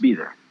will always be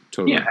there.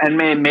 Totally. Yeah, and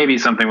maybe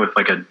something with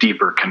like a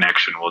deeper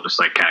connection will just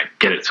like kind of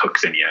get its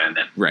hooks in you and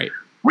then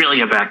reel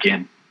you back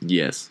in.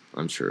 Yes,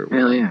 I'm sure it will.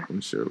 Hell yeah. I'm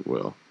sure it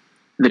will.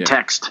 The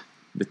text.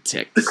 The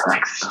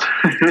text.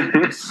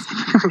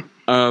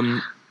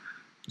 I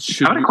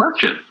have a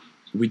question.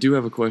 We do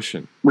have a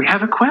question. We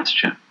have a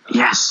question.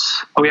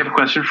 Yes. Oh, we have a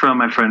question from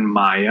my friend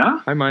Maya.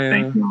 Hi, Maya.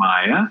 Thank you,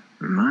 Maya.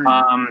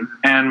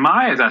 And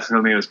Maya is asking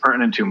something that's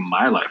pertinent to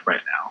my life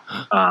right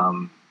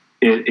now.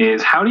 It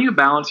is, how do you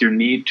balance your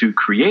need to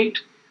create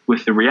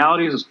with the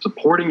realities of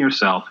supporting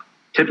yourself,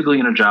 typically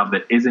in a job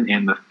that isn't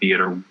in the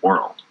theater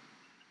world?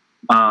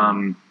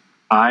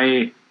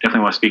 I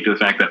definitely want to speak to the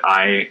fact that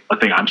a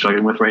thing I'm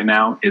struggling with right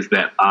now is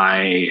that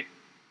right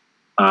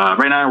now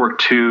I work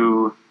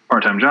 2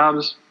 part-time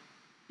jobs,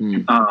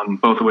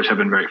 both of which have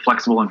been very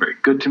flexible and very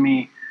good to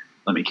me.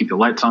 Let me keep the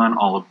lights on,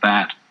 all of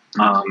that.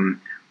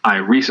 I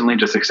recently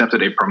just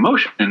accepted a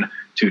promotion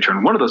to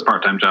turn one of those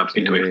part-time jobs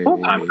into a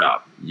full-time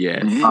job.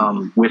 Yes.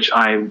 Which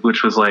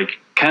was like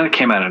kind of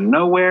came out of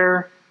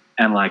nowhere,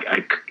 and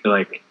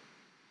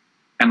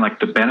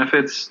the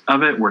benefits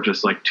of it were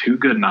just like too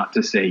good not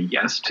to say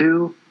yes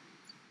to,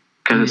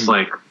 because it's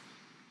like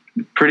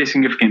pretty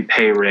significant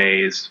pay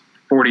raise,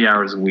 40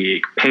 hours a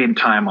week, paid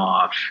time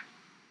off,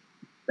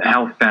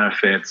 health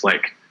benefits,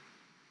 like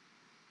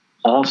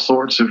all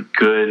sorts of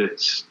good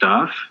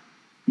stuff.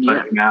 Yeah.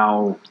 But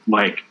now,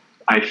 like,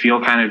 I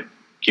feel kind of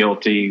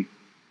guilty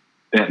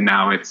that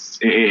now it's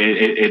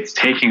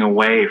taking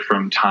away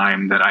from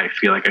time that I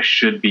feel like I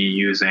should be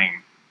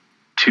using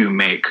to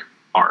make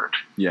art.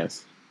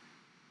 Yes.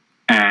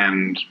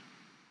 And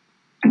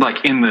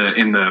like in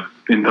the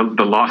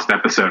lost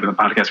episode of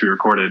the podcast we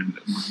recorded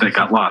that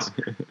got lost,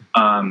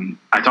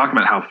 I talked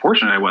about how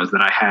fortunate I was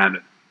that I had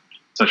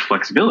such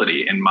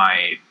flexibility in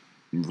my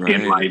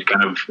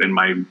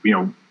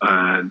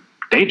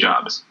day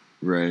jobs,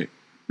 right,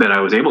 that I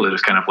was able to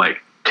just kind of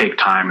like take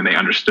time, and they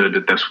understood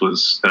that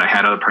that I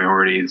had other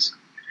priorities.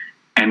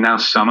 And now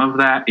some of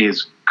that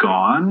is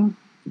gone,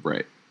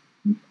 right,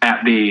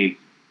 at the,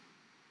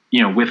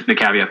 with the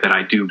caveat that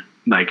I do,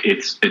 like,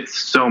 it's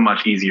so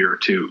much easier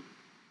to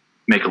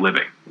make a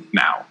living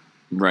now.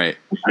 right.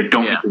 I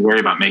don't need to worry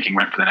about making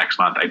rent for the next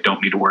month. I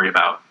don't need to worry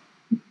about,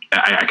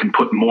 I can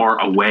put more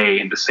away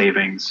into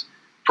savings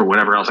for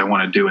whatever else I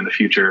want to do in the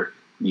future.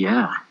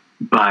 Yeah.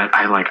 But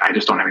I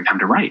just don't have any time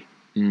to write.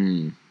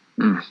 Mm.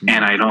 Mm-hmm.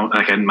 And I don't,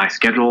 like, in my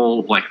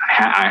schedule, like,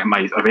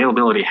 my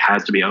availability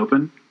has to be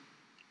open.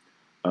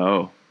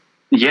 Oh.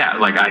 Yeah,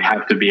 like, I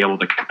have to be able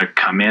to kind of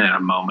come in at a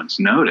moment's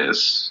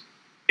notice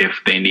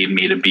if they need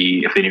me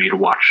to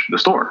watch the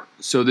store.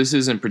 So this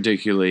isn't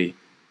particularly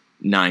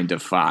 9 to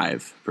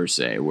 5 per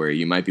se, where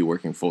you might be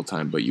working full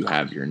time, but you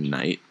have your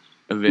night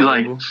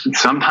available. Like,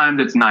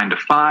 sometimes it's 9 to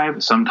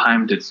 5,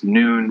 sometimes it's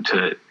noon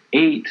to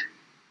 8,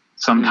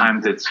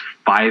 sometimes it's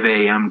 5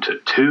 a.m. to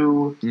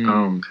 2.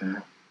 Okay.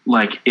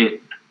 Like,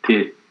 it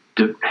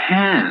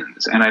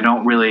depends. And I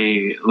don't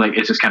really, like,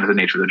 it's just kind of the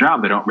nature of the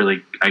job.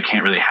 I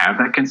can't really have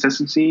that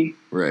consistency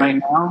right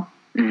now.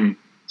 Mm-hmm.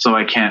 So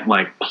I can't,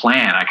 like,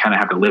 plan. I kind of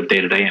have to live day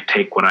to day and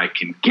take what I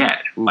can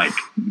get. Oof. Like,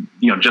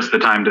 just the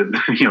time to,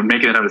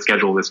 making it out of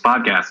schedule this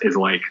podcast is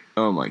like,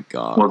 oh my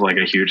God, was like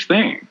a huge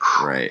thing.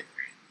 Right.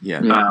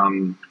 Yeah.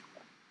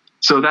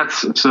 So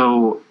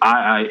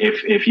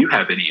if you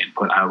have any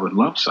input, I would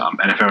love some.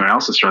 And if anyone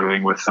else is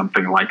struggling with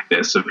something like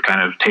this, of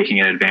kind of taking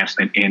an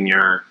advancement in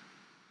your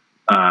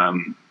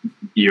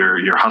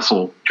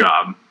hustle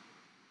job,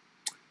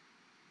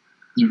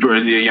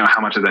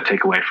 how much does that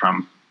take away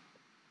from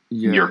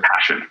your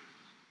passion?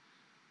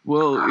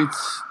 Well,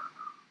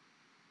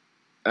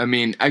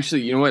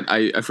 actually, you know what?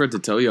 I forgot to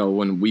tell y'all,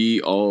 when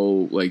we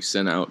all, like,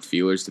 sent out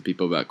feelers to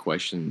people about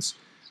questions,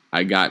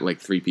 I got like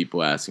 3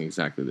 people asking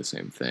exactly the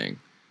same thing.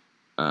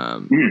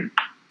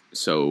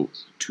 So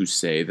to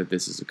say that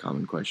this is a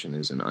common question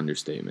is an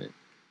understatement,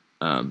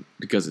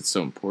 because it's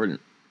so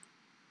important.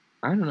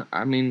 I don't know.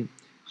 I mean,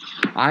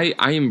 I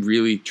am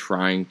really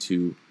trying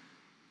to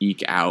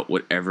eke out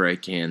whatever I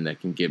can that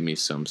can give me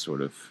some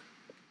sort of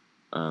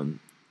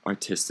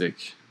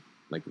artistic,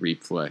 like,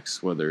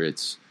 reflex, whether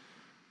it's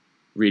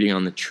reading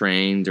on the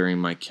train during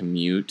my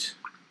commute,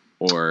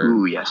 or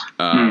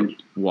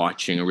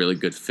watching a really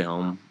good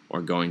film,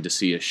 or going to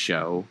see a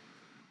show.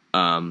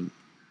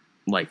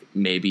 Like,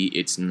 maybe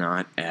it's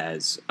not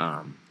as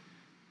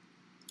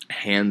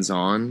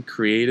hands-on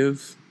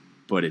creative,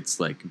 but it's,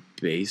 like,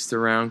 based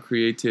around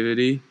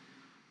creativity,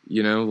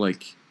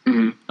 like,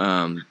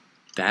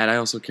 that I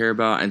also care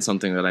about. And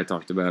something that I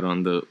talked about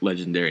on the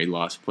legendary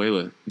Lost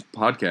Playlist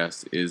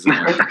podcast is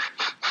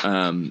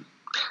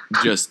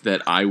just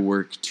that I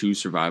work 2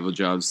 survival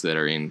jobs that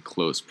are in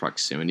close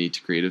proximity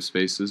to creative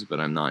spaces, but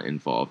I'm not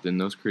involved in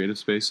those creative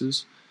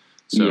spaces.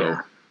 So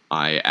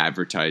I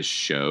advertise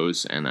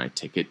shows, and I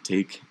ticket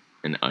take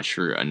and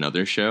usher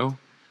another show.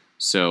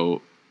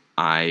 So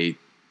I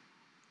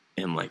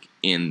am, like,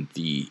 in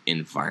the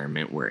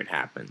environment where it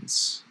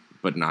happens,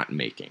 but not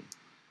making.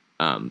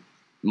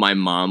 My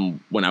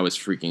mom, when I was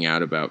freaking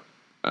out about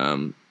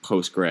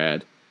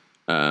post-grad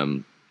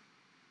and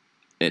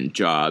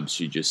jobs,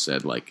 she just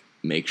said, like,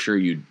 make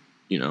sure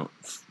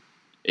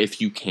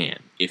if you can,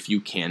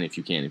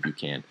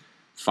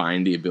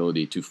 find the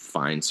ability to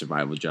find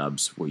survival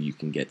jobs where you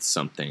can get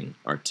something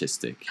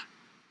artistic,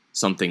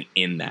 something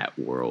in that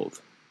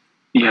world.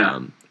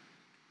 Yeah.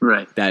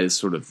 Right. That is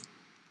sort of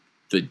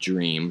the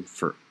dream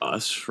for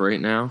us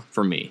right now,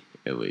 for me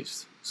at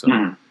least.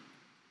 So,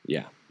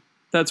 yeah,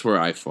 that's where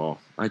I fall.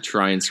 I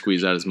try and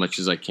squeeze out as much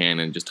as I can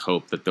and just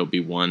hope that there'll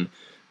be one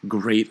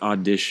great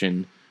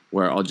audition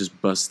where I'll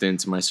just bust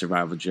into my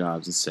survival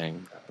jobs and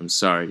saying, I'm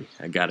sorry,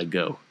 I gotta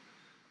go.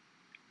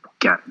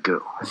 Gotta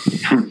go.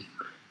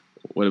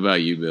 What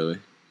about you, Billy?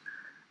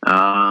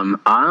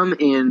 I'm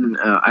in.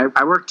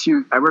 I work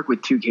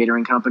with 2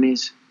 catering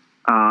companies,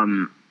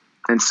 and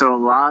so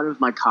a lot of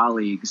my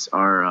colleagues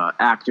are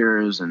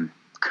actors and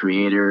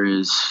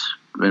creators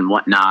and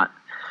whatnot.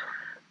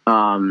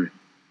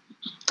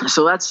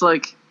 So that's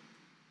like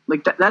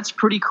that's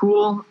pretty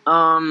cool,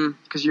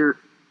 because you're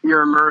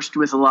immersed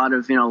with a lot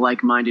of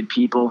like-minded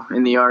people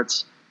in the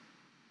arts.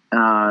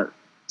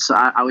 So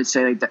I would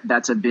say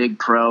that's a big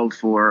pro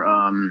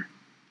for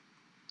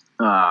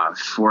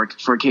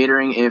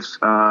catering if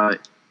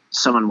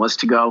someone was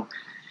to go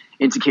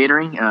into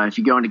catering. If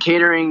you go into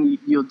catering,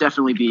 you'll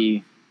definitely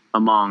be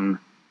among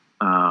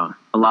a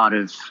lot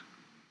of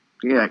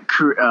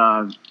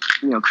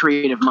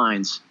creative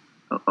minds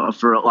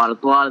for a lot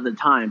of the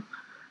time.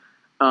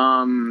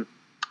 And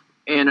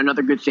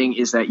another good thing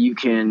is that you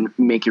can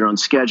make your own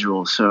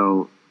schedule,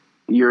 so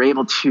you're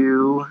able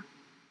to,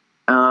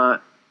 I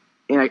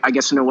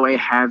guess in a way,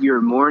 have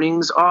your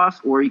mornings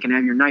off, or you can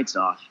have your nights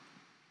off,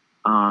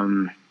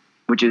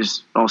 which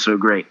is also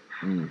great.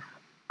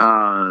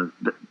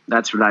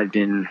 That's what I've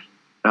been.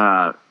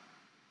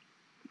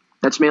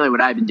 That's mainly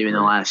what I've been doing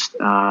the last,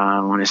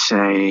 I want to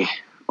say,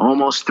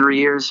 almost 3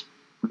 years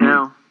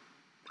now.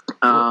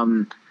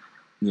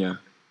 Yeah.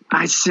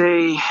 I'd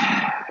say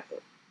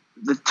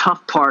the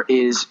tough part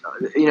is,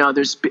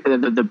 there's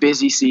the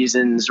busy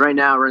seasons. Right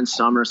now we're in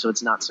summer, so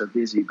it's not so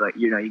busy. But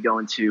you go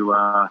into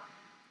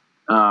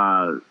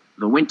the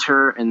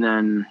winter, and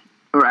then,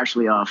 or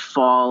actually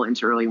fall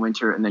into early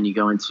winter, and then you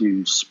go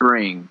into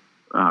spring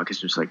because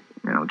there's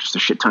just a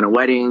shit ton of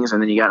weddings,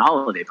 and then you got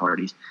holiday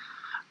parties.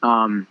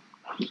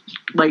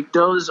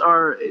 Those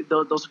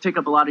will take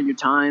up a lot of your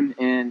time,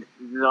 and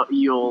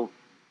you'll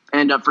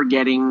end up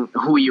forgetting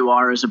who you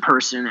are as a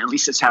person. At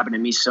least it's happened to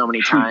me so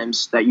many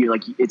times that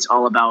it's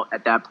all about,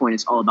 at that point,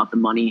 it's all about the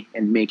money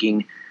and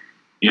making,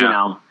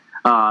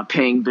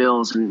 paying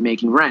bills and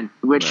making rent,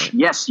 which, right.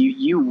 Yes,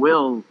 you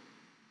will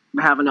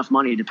have enough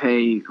money to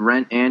pay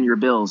rent and your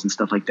bills and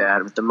stuff like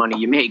that with the money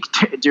you make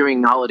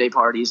during holiday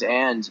parties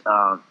and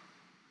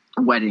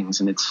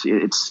weddings. And it's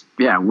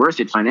worth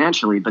it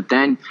financially. But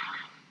then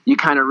you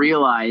kind of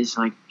realize,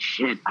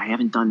 shit, I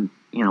haven't done,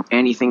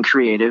 anything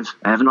creative.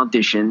 I haven't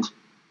auditioned.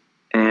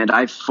 And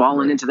I've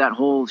fallen into that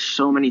hole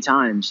so many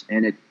times,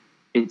 and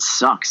it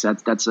sucks.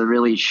 That's a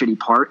really shitty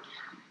part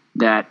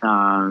that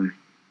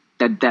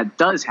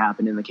does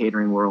happen in the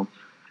catering world.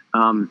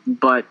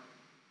 But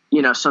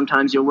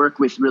sometimes you'll work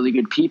with really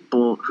good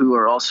people who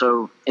are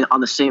also on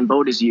the same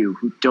boat as you,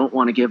 who don't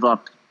want to give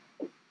up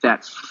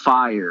that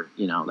fire,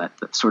 that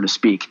so to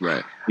speak.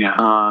 Right. Yeah.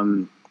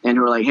 And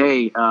who are like,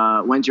 hey,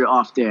 when's your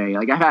off day?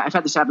 I've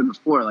had this happen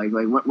before.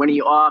 When are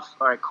you off?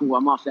 All right, cool.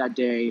 I'm off that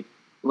day.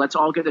 Let's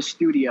all get a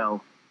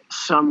studio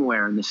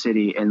somewhere in the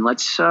city, and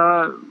let's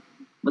do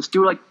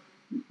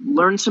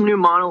learn some new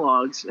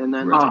monologues, and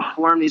then let's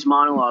perform these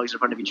monologues in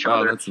front of each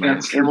other. That's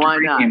nice. And why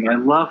not? I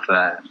love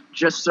that.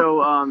 Just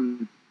so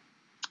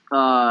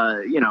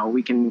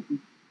we can,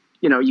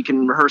 you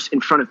can rehearse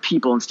in front of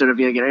people instead of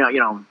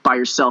by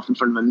yourself in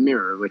front of a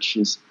mirror, which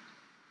is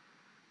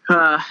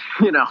a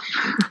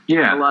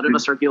lot of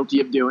us are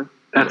guilty of doing.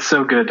 That's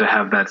so good to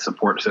have that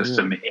support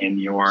system in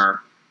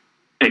your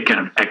kind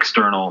of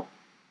external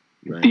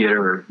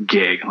theater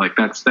gig.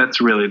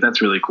 That's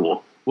really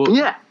cool.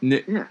 Well,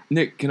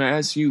 Nick, can I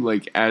ask you,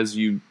 as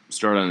you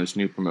start on this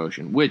new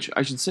promotion, which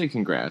I should say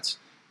congrats.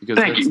 Because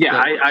thank you. Yeah,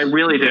 I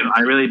really did.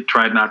 I really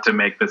tried not to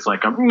make this I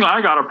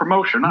got a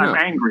promotion. I'm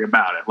angry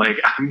about it.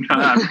 I'm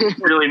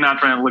really not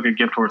trying to look a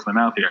gift horse in the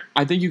mouth here.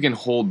 I think you can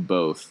hold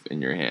both in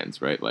your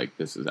hands, right?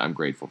 I'm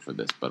grateful for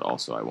this, but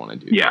also I want to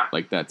do that.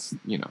 That's,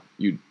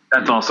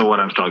 That's also what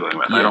I'm struggling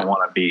with. Yeah. I don't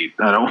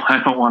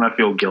want to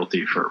feel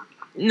guilty for.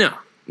 No.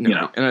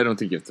 And I don't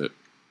think you have to.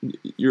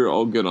 You're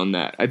all good on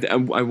that. I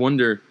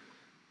wonder,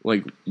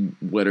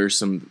 what are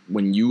some,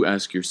 when you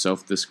ask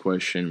yourself this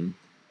question,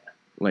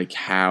 what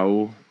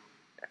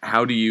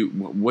do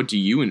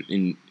you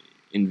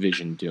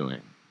envision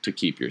doing to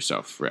keep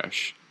yourself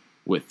fresh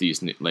with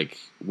these new,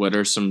 what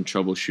are some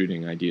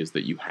troubleshooting ideas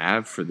that you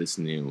have for this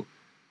new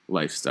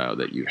lifestyle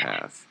that you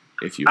have?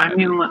 If you,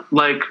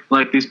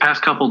 these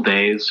past couple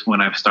days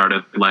when I've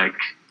started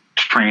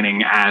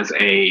training as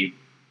a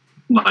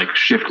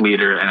shift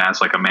leader and as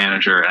a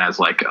manager and as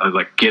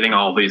getting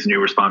all these new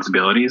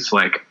responsibilities,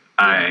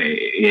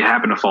 it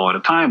happened to fall at a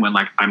time when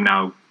I'm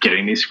now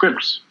getting these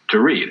scripts to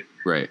read.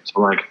 Right.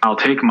 So I'll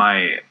take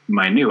my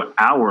new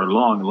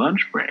hour-long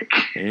lunch break.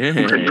 Hey.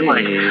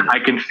 I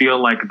can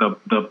feel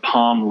the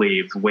palm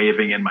leaves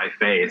waving in my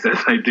face as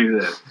I do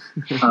this.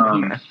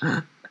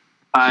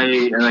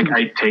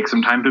 I take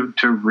some time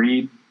to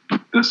read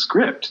the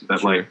script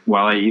that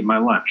while I eat my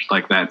lunch.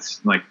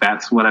 That's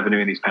what I've been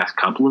doing these past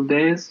couple of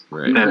days.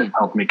 Right. That has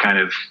helped me kind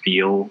of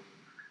feel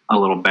a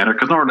little better,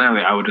 because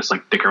ordinarily I would just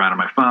dick around on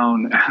my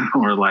phone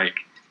or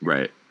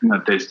right.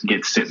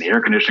 Sit in the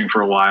air conditioning for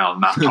a while,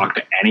 not talk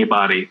to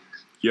anybody.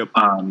 Yep.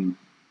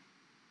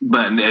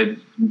 But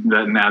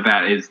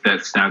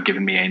that's now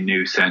given me a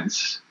new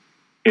sense.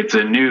 It's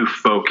a new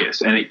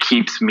focus, and it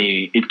keeps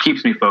me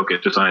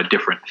focused just on a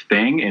different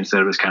thing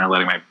instead of just kind of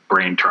letting my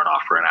brain turn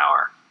off for an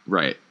hour.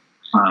 Right.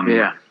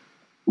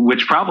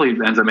 Which probably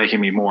ends up making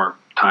me more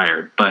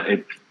tired, but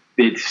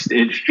it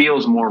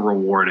feels more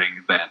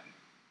rewarding than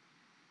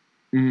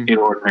it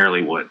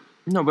ordinarily would.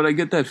 No, but I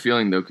get that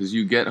feeling, though, because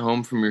you get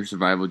home from your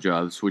survival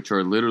jobs, which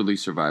are literally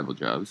survival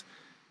jobs.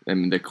 I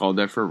mean, they called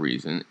that for a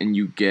reason. And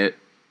you get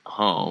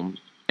home,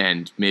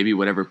 and maybe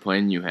whatever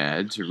plan you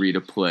had to read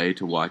a play,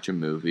 to watch a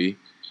movie,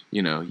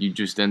 you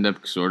just end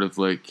up sort of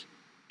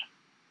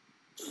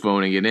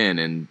phoning it in.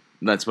 And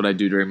that's what I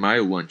do during my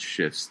lunch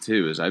shifts,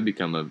 too, is I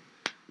become a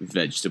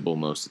vegetable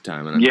most of the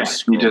time. And I'm Yeah, you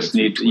scrolling just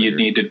through need Twitter. you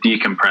need to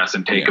decompress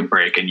and take a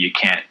break, and you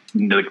can't.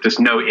 Like, there's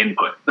no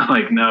input.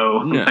 Like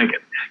like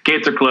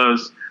gates are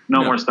closed.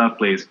 No more stuff,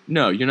 please.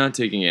 No, you're not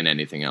taking in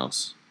anything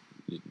else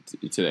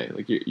today.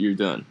 Like you're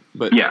done.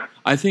 But Yeah,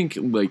 I think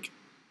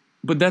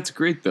but that's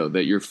great though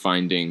that you're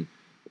finding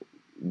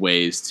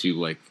ways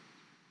to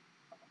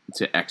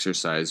to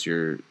exercise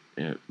your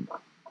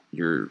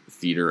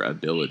theater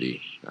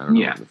ability. I don't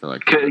know if I feel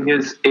like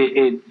because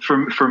it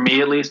for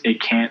me at least,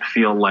 it can't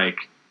feel like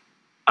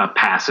a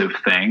passive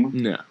thing.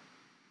 No.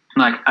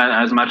 Like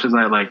as much as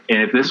I like,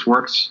 and if this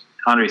works,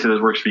 Andre said this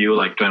works for you.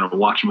 Like going to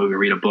watch a movie,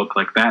 read a book,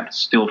 like that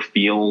still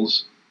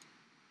feels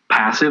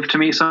passive to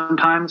me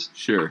sometimes.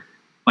 Sure.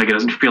 Like it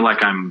doesn't feel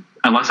like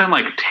unless I'm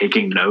like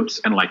taking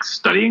notes and like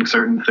studying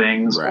certain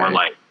things or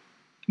like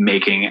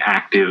making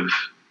active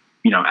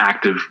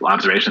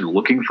observation,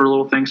 looking for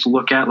little things to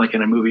look at, like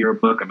in a movie or a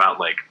book about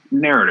like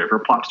narrative or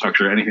plot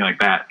structure or anything like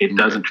that. It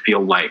doesn't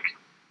feel like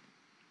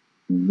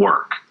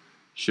work.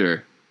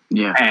 Sure.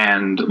 Yeah.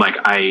 And like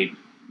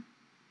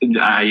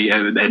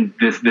and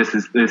this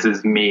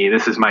is me.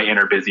 This is my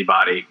inner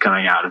busybody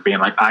coming out of being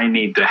like, I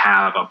need to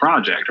have a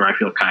project, or I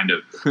feel kind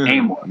of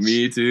aimless.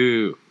 Me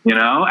too. You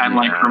know, and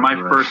like for my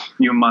first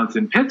few months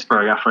in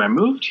Pittsburgh after I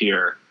moved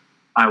here,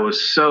 I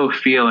was so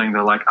feeling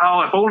the like,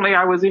 oh, if only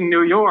I was in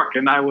New York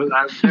and there were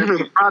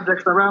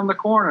projects around the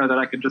corner that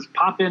I could just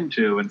pop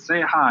into and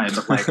say hi.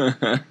 But like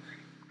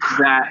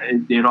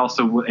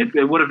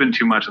it would have been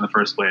too much in the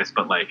first place.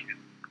 But like,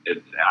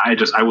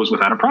 I was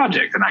without a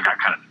project and I got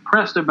kind of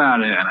depressed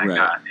about it, and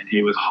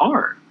it was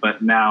hard.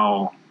 But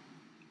now,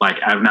 like,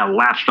 I've now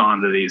latched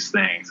onto these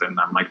things, and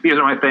I'm like, these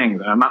are my things,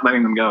 and I'm not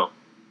letting them go,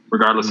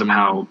 regardless of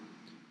how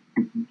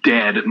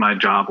dead my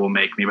job will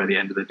make me by the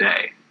end of the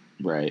day.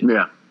 Right.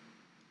 Yeah.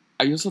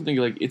 I also think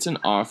like it's an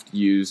oft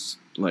used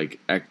like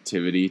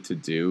activity to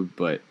do,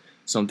 but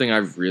something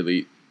I've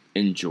really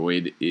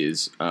enjoyed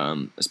is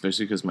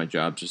especially because my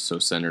job's just so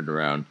centered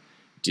around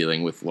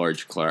dealing with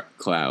large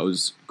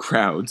crowds.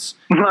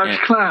 Large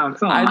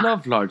clouds. I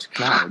love large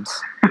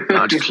clouds.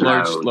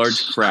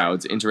 large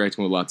crowds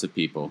interacting with lots of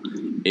people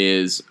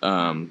is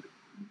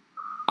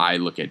I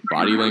look at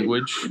body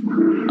language,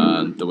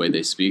 the way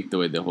they speak, the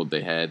way they hold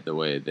their head, the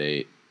way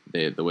they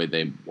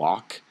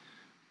walk.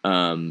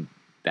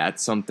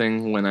 That's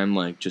something when I'm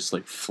like just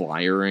like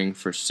flyering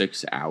for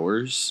 6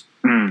 hours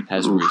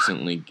has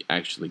recently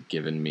actually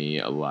given me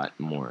a lot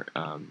more,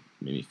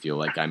 made me feel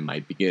like I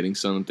might be getting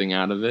something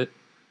out of it.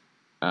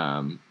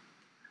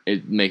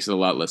 It makes it a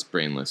lot less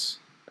brainless.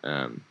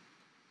 And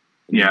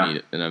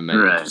I've met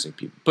interesting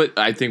people. But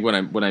I think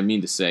what I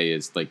mean to say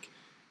is like,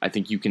 I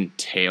think you can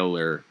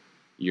tailor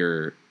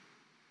your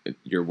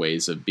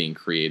ways of being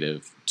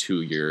creative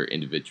to your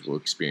individual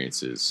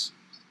experiences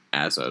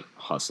as a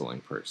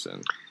hustling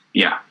person.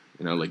 Yeah.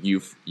 You know, like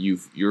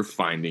you're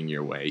finding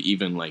your way.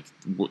 Even like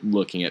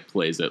looking at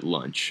plays at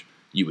lunch,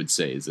 you would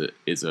say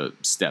is a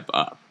step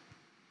up,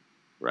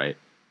 right?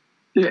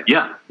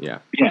 Yeah,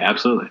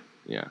 absolutely.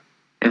 Yeah,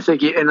 I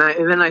think, and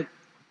then I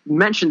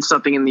mentioned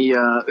something in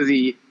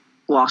the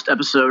Lost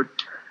episode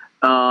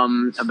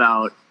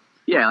about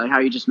like how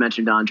you just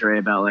mentioned, Andre,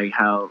 about like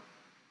how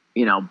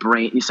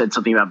you said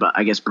something about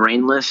I guess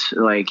brainless,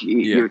 like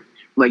you're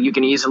like you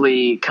can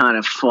easily kind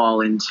of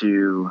fall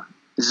into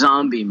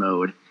zombie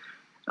mode.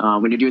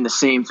 When you're doing the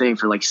same thing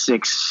for like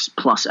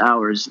 6+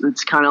 hours,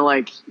 it's kind of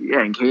like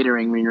in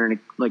catering when you're in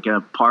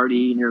a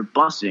party and you're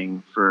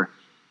bussing for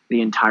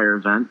the entire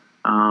event.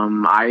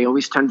 I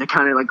always tend to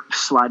kind of like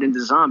slide into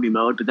zombie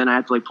mode, but then I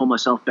have to like pull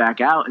myself back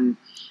out and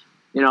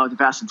to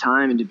pass the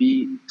time and to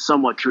be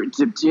somewhat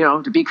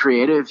to be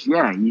creative.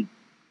 Yeah, you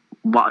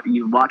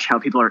watch how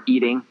people are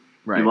eating,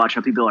 you watch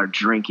how people are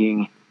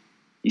drinking.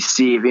 You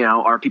see,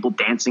 are people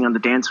dancing on the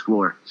dance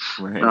floor?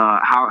 Right.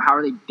 How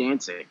are they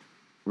dancing?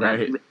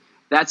 Right.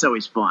 That's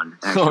always fun.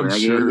 Actually, I'm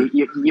sure.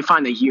 You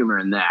find the humor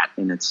in that,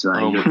 and it's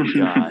oh my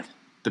god,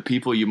 the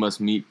people you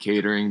must meet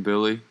catering,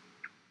 Billy.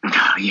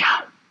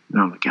 Yeah.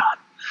 Oh my god.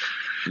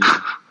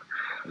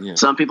 Yeah.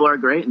 Some people are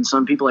great, and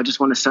some people I just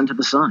want to send to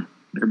the sun.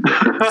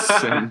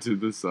 Send to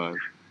the sun.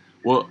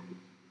 Well,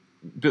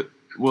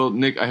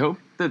 Nick, I hope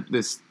that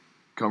this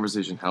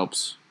conversation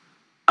helps.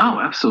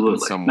 Oh, absolutely. In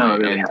some way,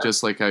 really and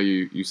just like how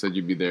you said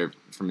you'd be there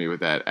for me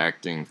with that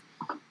acting.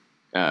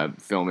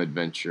 Film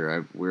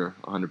adventure. We're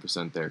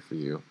 100% there for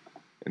you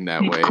in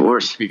that way. Of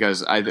course.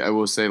 Because I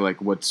will say,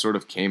 like, what sort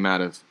of came out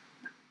of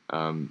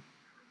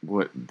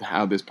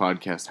how this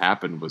podcast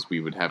happened was we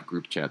would have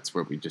group chats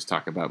where we just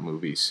talk about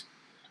movies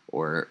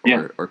or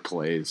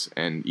plays,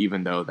 and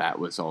even though that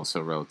was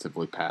also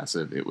relatively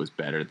passive, it was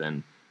better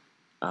than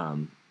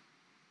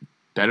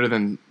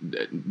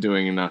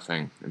doing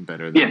nothing, and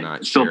better than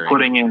not still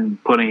sharing.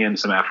 putting in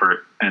some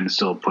effort and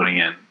still putting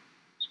in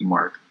some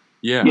work.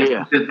 Yeah.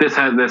 This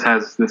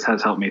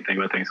has helped me think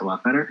about things a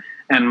lot better.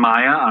 And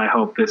Maya, I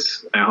hope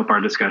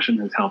our discussion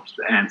has helped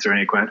answer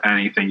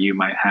anything you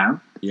might have.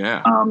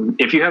 Yeah.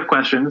 If you have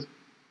questions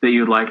that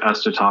you'd like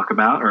us to talk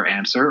about or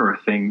answer, or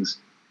things,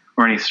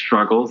 or any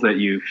struggles that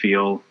you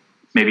feel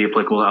may be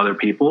applicable to other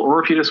people,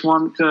 or if you just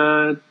want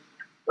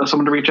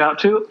someone to reach out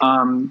to,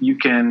 you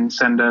can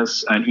send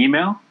us an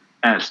email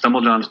at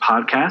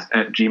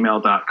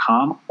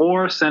stumblejohnspodcast@gmail.com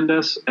or send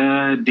us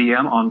a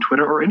DM on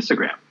Twitter or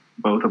Instagram,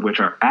 both of which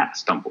are at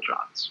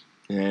StumbleJohns.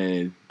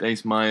 Hey,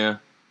 thanks, Maya.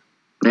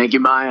 Thank you,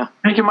 Maya.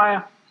 Thank you,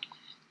 Maya.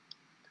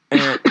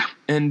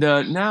 And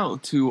now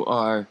to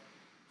our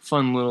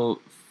fun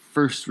little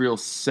first real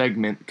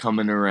segment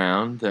coming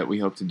around that we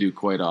hope to do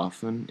quite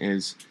often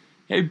is,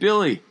 hey,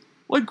 Billy,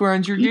 what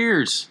grinds your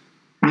gears?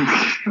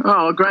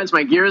 Oh, what grinds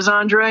my gears,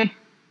 Andre?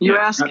 You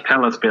ask?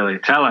 Tell us, Billy.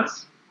 Tell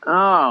us.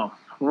 Oh,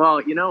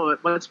 well, you know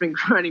what's been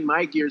grinding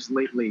my gears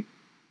lately,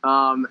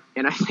 and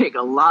I think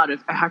a lot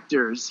of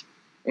actors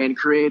and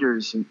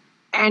creators and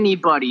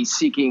anybody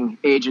seeking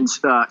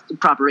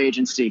proper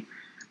agency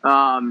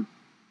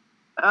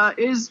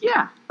is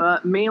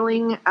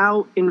mailing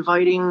out,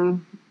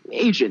 inviting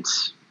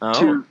agents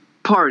to not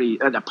parties,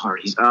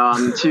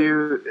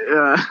 to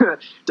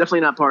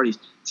definitely not parties,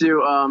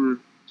 to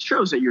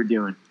shows that you're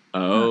doing.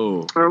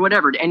 Oh. Or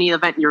whatever, any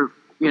event you're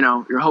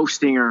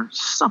hosting or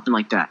something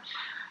like that.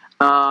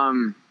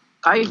 I've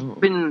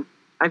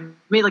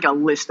made like a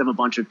list of a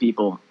bunch of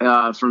people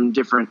from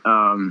different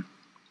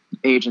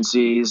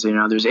agencies.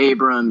 There's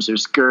Abrams,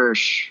 there's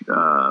Gersh,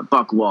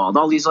 Buckwald,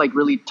 all these like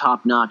really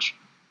top-notch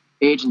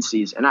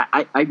agencies. And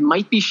I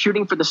might be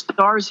shooting for the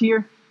stars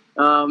here.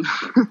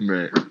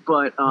 Right.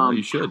 But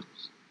you should.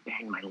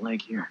 Dang, my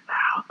leg here.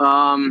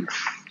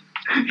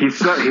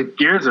 His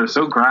gears are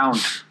so ground.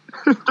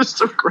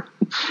 So great.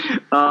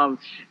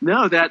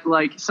 No, that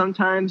like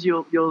sometimes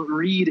you'll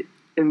read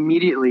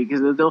immediately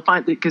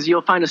because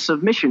you'll find a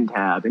submission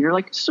tab and you're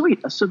like,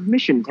 sweet, a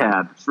submission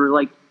tab for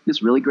like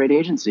this really great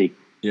agency.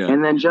 Yeah.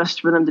 And then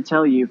just for them to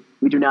tell you,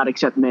 we do not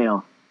accept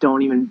mail.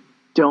 Don't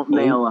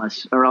mail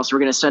us, or else we're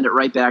gonna send it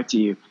right back to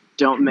you.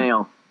 Don't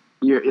mail.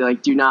 You're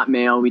like, do not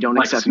mail. We don't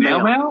accept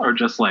snail mail, or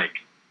just like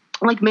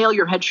mail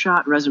your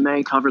headshot,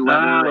 resume, cover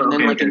letter, and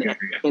then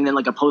and then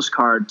like a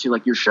postcard to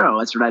like your show.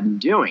 That's what I've been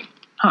doing.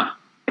 Huh.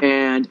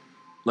 And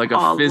like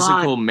a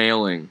physical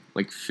mailing,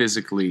 like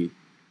physically.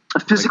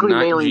 Physically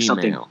like mailing Gmail.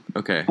 something.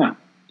 Okay.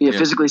 Yeah,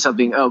 physically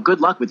something. Oh,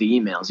 good luck with the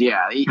emails.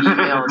 Yeah,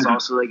 email is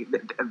also like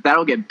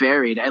that'll get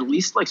buried. At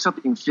least like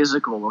something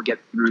physical will get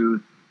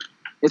through.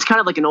 It's kind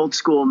of like an old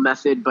school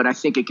method, but I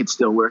think it could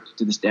still work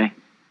to this day.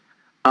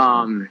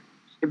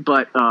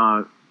 But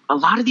a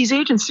lot of these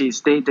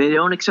agencies, they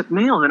don't accept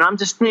mail, and I'm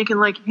just thinking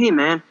like, hey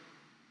man,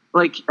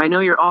 like I know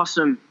you're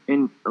awesome,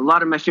 and a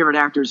lot of my favorite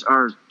actors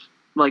are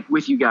like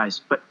with you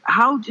guys, but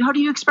how do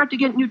you expect to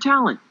get new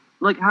talent?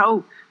 Like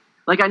how?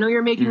 Like, I know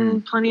you're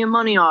making plenty of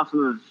money off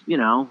of,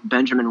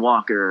 Benjamin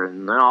Walker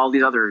and all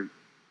these other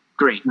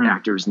great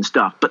actors and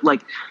stuff. But,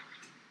 like,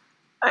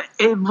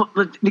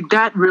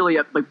 that really,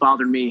 like,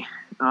 bothered me.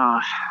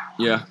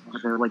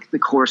 Like, the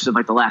course of,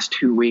 like, the last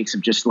 2 weeks of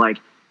just, like,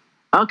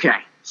 okay,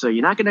 so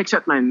you're not going to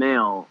accept my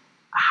mail.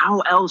 How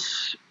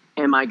else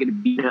am I going to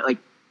be, like,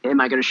 am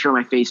I going to show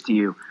my face to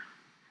you?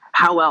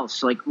 How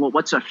else? Like, well,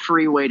 what's a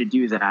free way to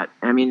do that?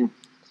 I mean,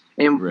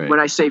 and when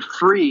I say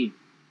free,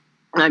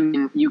 I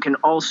mean, you can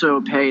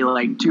also pay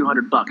like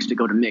 $200 to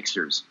go to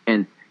Mixers,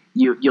 and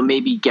you'll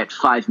maybe get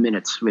 5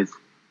 minutes with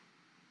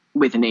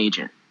an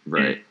agent.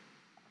 Right.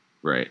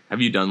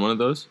 Have you done one of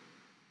those?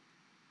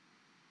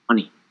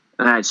 Money.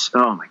 That's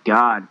oh my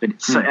god! But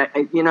it's,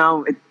 if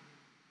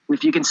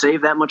you can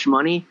save that much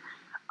money,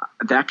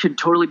 that could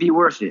totally be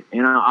worth it.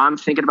 I'm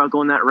thinking about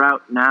going that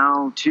route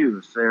now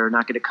too. If they're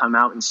not going to come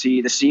out and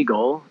see the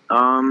Seagull,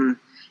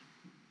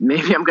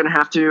 maybe I'm going to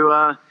have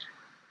to.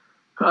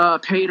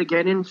 Pay to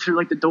get in through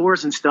like the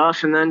doors and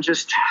stuff, and then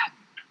just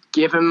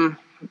give him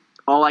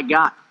all I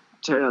got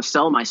to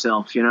sell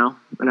myself,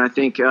 And I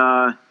think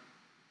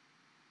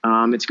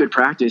it's good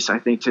practice, I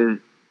think, to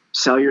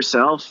sell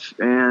yourself.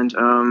 And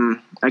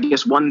I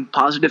guess one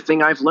positive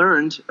thing I've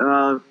learned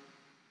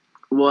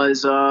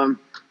was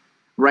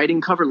writing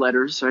cover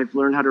letters. I've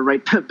learned how to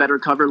write better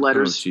cover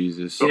letters. Oh,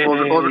 Jesus.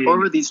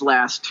 Over these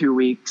last 2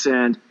 weeks,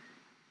 and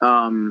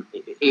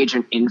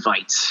agent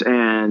invites,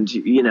 and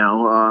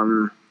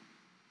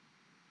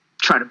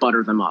try to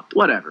butter them up,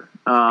 whatever.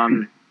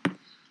 I'm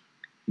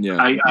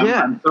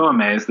so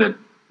amazed that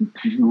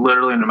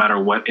literally no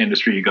matter what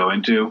industry you go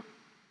into,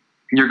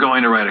 you're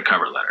going to write a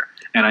cover letter.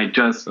 And I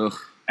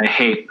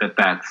hate that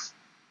that's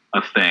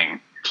a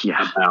thing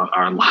about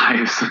our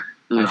lives.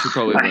 I should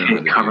probably I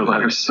hate cover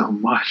letters so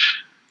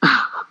much.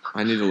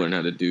 I need to learn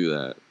how to do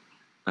that.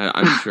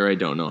 I'm sure I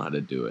don't know how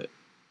to do it.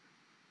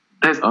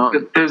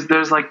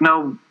 There's like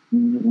no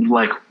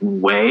like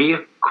way,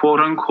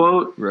 quote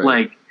unquote,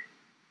 like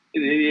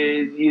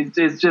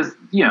it's just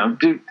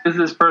does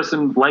this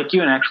person like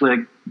you and actually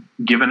like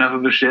give enough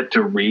of a shit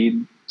to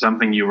read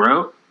something you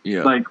wrote?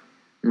 It's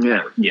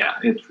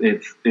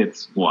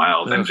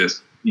wild. And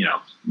just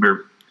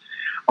we're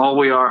all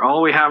we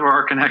have are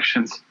our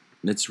connections.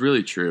 It's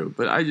really true.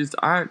 But I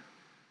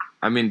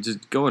mean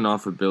just going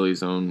off of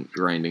Billy's own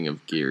grinding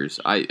of gears,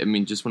 I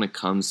mean just when it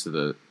comes to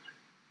the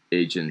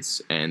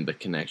agents and the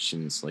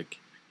connections, like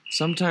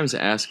sometimes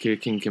ass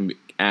kissing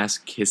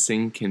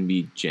can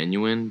be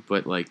genuine,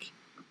 but like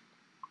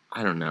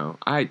I don't know.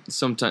 I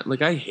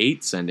sometimes I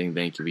hate sending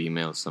thank you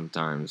emails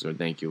sometimes or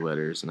thank you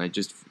letters, and I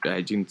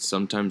can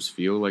sometimes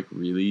feel like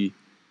really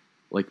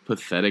like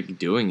pathetic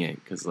doing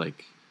it because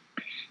like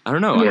I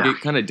don't know. I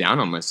get kind of down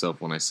on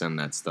myself when I send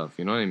that stuff.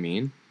 You know what I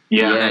mean?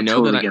 Yeah, And I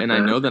know totally I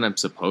know that I'm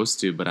supposed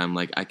to, but I'm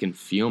like I can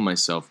feel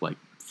myself like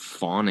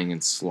fawning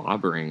and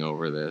slobbering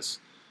over this.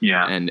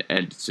 Yeah. And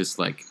it's just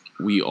like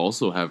we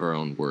also have our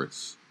own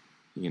worth,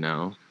 you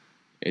know.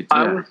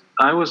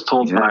 I was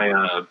told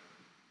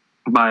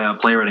by a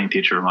playwriting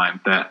teacher of mine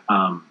that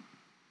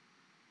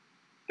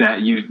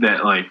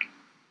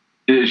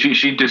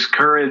she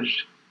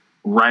discouraged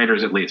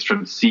writers at least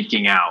from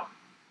seeking out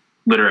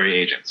literary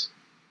agents.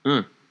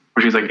 Where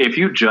she's like, if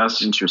you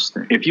just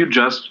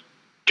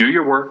do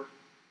your work,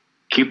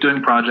 keep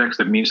doing projects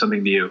that mean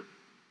something to you,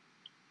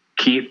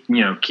 keep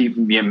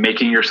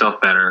making yourself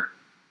better,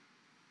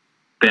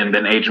 then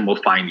an agent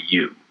will find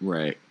you.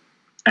 Right.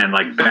 And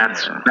like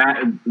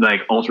that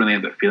like ultimately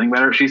ends up feeling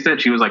better. She said,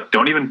 she was like,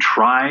 don't even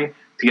try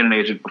to get an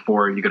agent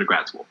before you go to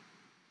grad school.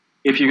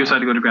 If you decide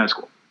to go to grad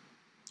school.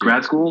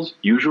 Grad schools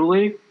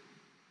usually,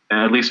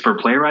 at least for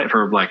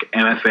like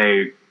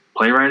MFA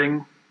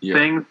playwriting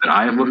things that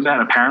I have looked at,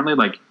 apparently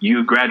like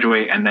you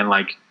graduate and then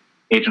like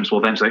agents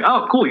will then say,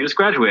 oh cool, you just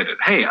graduated.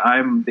 Hey,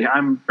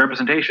 I'm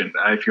representation.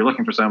 If you're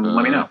looking for someone,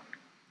 let me know.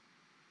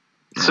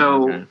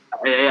 So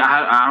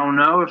I don't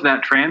know if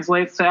that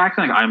translates to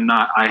acting.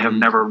 Like, I have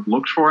never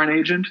looked for an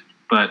agent,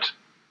 but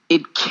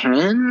it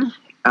can,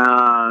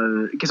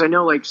 because I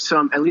know like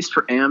at least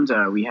for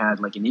AMDA, we had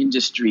like an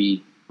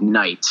industry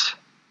night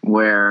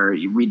where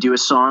we do a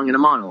song and a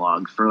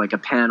monologue for like a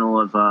panel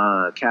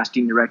of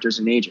casting directors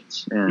and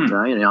agents,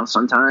 and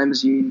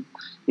sometimes you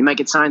might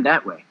get signed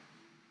that way.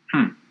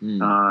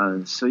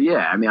 So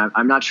yeah, I mean,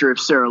 I'm not sure if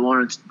Sarah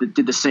Lawrence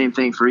did the same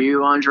thing for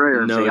you, Andre,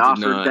 or if they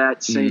offered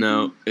that same.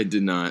 No, thing. It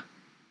did not.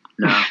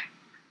 No.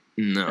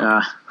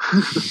 No.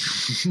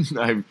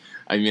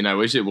 I mean, I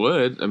wish it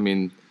would. I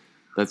mean,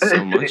 that's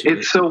so much.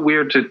 It's so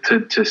weird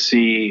to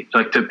see,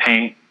 like, to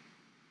paint,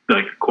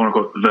 like, quote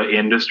unquote, the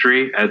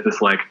industry as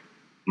this like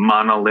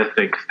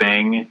monolithic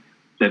thing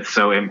that's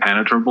so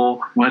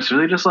impenetrable when it's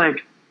really just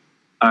like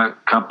a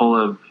couple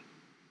of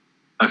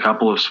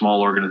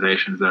small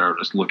organizations that are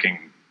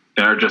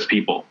just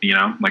people, you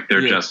know, like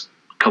they're just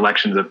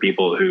collections of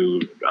people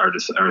who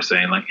are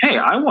saying like, hey,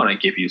 I want to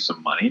give you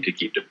some money to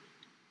keep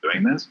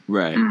doing this.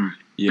 Right.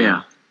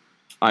 Yeah.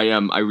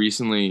 I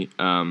recently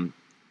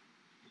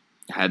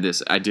had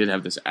this. I did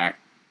have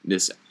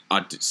this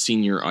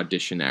senior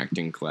audition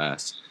acting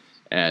class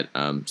at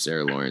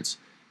Sarah Lawrence,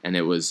 and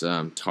it was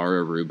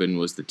Tara Rubin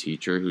was the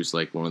teacher, who's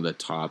like one of the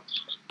top.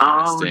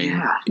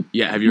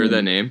 Yeah. Have you heard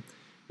that name?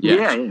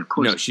 Yeah, of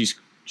course. No,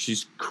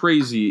 she's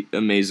crazy,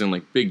 amazing,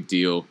 like big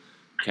deal.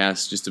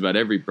 Cast just about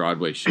every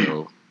Broadway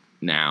show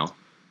now.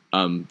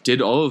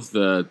 Did all of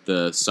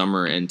the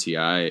summer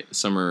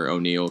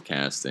O'Neill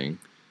casting.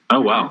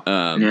 Oh wow.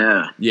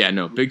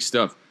 No, big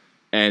stuff.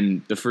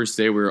 And the first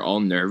day we were all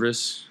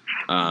nervous.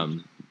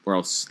 We're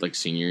all like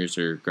seniors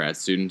or grad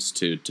students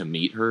to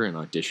meet her and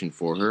audition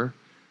for her.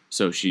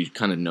 So she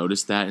kind of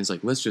noticed that and was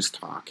like, let's just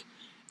talk.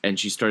 And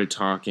she started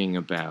talking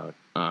about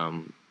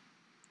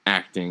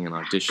acting and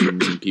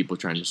auditions and people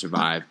trying to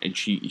survive. And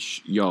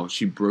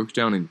she broke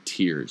down in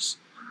tears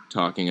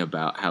talking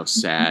about how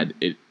sad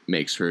it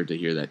makes her to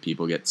hear that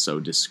people get so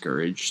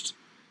discouraged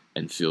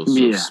and feel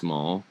so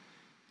small.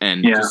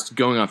 And just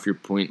going off your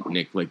point,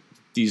 Nick, like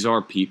these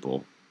are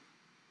people.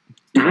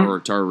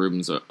 Tara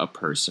Rubin's a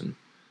person.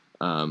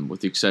 With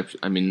the exception,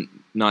 I mean,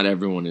 not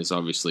everyone is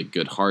obviously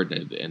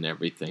good-hearted and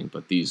everything,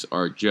 but these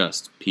are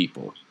just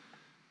people.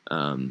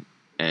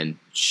 And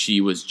she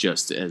was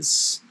just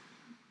as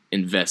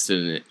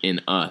invested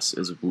in us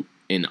as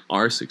in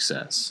our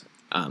success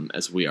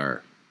as we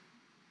are.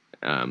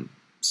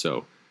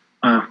 So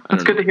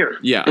that's good to hear.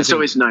 Yeah, it's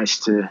always nice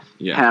to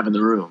have in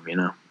the room, you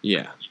know.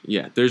 Yeah.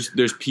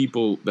 There's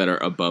people that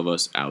are above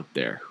us out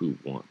there who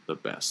want the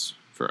best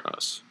for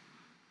us.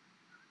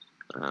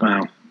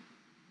 Wow.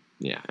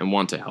 Yeah, and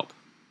want to help.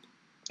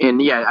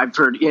 And I've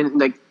heard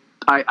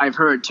I've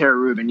heard Tara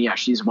Rubin. Yeah,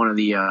 she's one of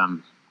the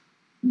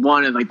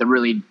like the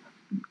really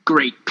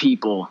great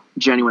people,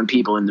 genuine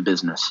people in the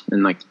business,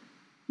 and like,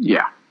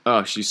 yeah.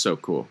 Oh, she's so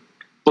cool.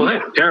 Well,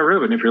 hey, Tara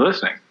Rubin, if you're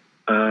listening,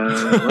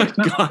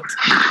 God,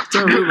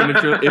 Tara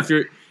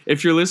Rubin,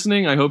 if you're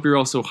listening, I hope you're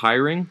also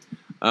hiring.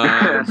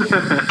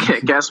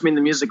 Cast me in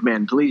the Music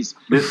Man, please.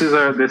 This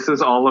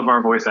is all of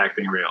our voice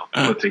acting reel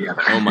put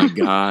together. Oh my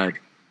God,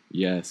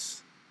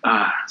 yes.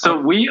 So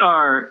we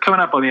are coming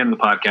up on the end of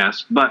the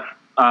podcast, but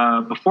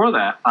before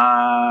that,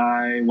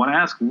 I want to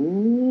ask,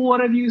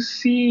 what have you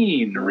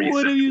seen recently?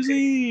 What have you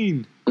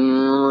seen?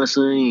 Let's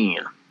see.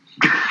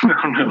 I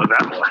don't know what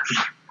that was.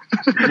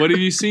 What have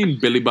you seen,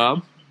 Billy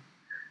Bob?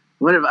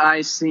 What have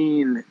I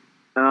seen?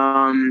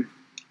 I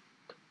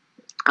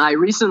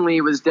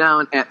recently was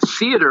down at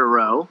Theater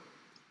Row,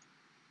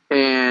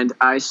 and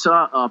I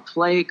saw a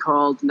play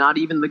called Not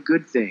Even the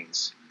Good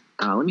Things.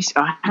 Let me see.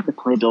 I have the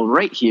playbill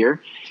right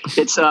here.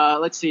 It's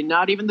let's see,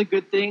 Not Even the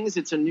Good Things.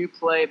 It's a new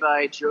play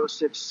by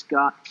Joseph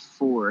Scott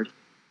Ford,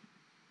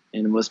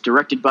 and was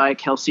directed by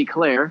Kelsey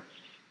Clare.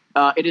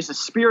 It is a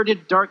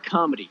spirited, dark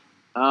comedy,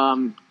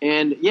 and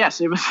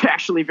yes, it was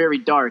actually very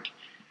dark.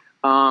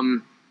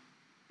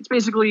 It's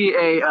basically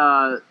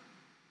a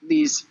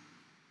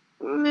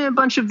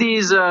bunch of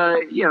these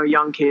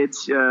young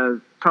kids,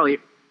 probably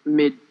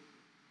mid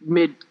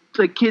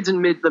like kids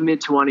in the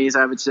mid-20s,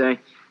 I would say.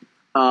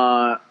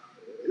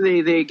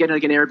 They get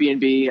like an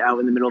Airbnb out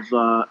in the middle of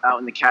out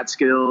in the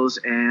Catskills,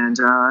 and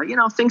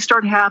things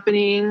start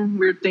happening,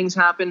 weird things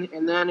happen,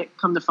 and then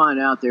come to find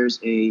out there's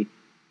a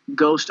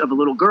ghost of a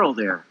little girl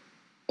there,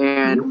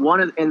 and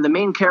the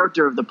main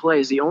character of the play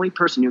is the only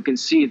person who can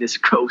see this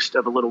ghost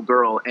of a little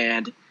girl,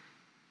 and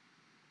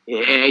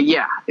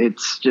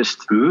it's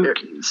just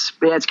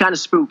it's kind of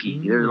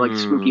spooky. There's like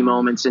spooky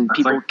moments, and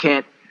people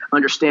can't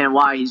understand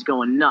why he's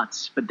going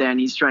nuts, but then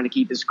he's trying to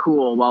keep his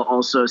cool while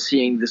also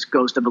seeing this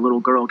ghost of a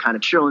little girl kind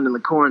of chilling in the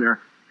corner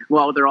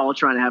while they're all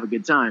trying to have a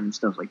good time and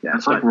stuff like that.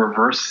 It's like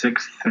reverse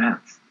Sixth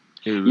Sense.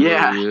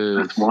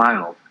 That's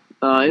wild.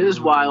 It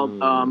is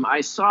wild.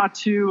 I saw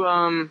two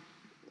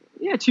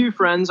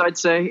friends, I'd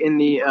say, in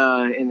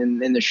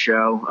the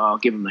show. I'll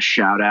give them a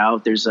shout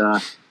out. There's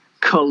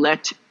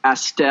Colette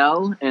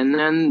Astel, and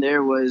then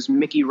there was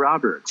Mickey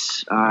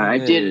Roberts. I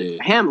did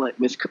Hamlet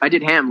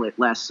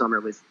last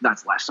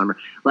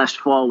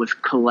fall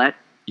with Colette.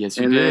 Yes,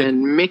 you and did.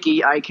 And then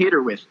Mickey I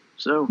cater with.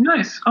 So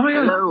nice. Oh my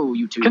god. Hello,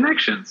 you two.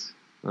 Connections.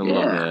 I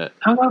love that.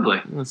 How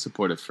lovely. Let's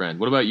support a friend.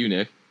 What about you,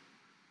 Nick?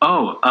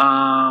 Oh,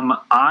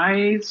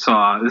 I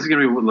saw, this is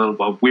going to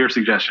be a weird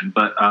suggestion,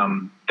 but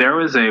there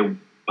was a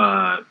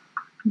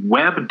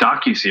web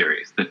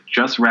docuseries that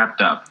just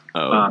wrapped up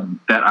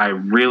that I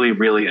really,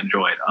 really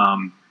enjoyed.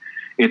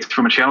 It's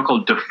from a channel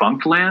called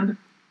Defunctland.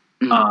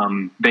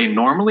 They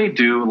normally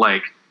do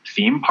like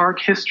theme park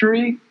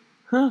history,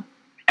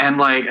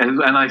 and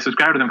I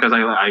subscribe to them because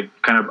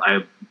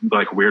I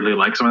like weirdly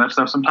like some of that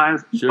stuff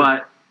sometimes. Sure.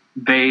 But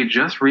they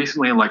just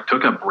recently like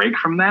took a break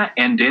from that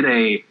and did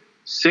a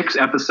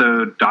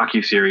 6-episode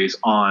docuseries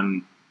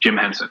on Jim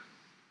Henson.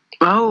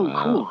 Oh,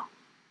 wow. Cool.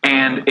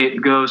 And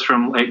it goes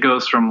from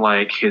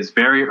like his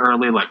very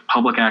early like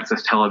public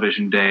access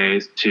television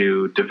days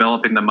to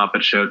developing the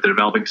Muppet Show, to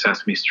developing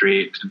Sesame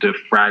Street, to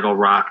Fraggle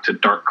Rock, to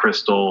Dark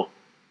Crystal,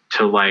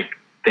 to like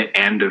the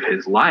end of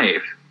his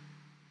life.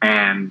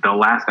 And the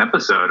last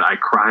episode, I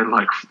cried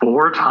like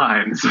 4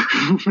 times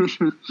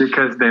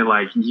because they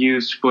like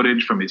used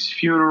footage from his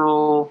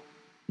funeral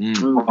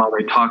while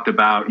they talked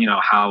about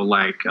how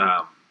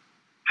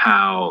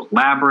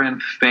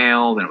Labyrinth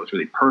failed and it was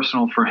really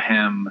personal for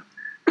him.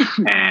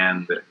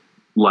 and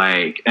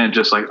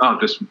just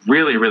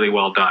really, really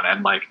well done.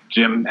 And like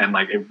Jim, and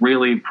like it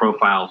really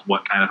profiles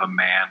what kind of a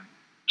man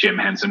Jim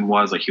Henson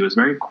was. Like he was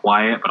very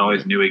quiet, but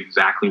always knew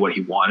exactly what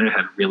he wanted,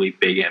 had really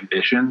big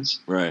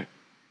ambitions. Right.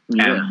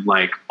 And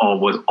like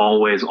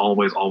always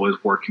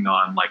working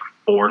on like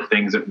 4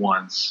 things at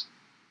once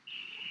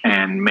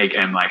and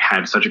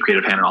had such a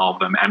creative hand in all of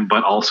them.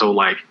 But also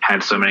like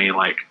had so many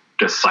like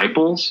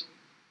disciples.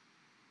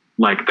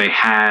 Like they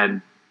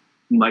had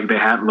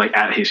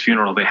at his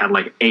funeral, they had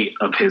like 8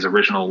 of his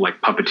original like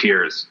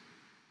puppeteers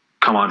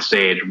come on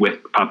stage with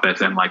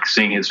puppets and like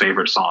sing his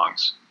favorite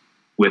songs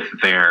with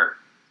their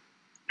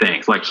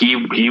things. Like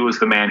he was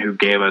the man who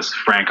gave us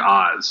Frank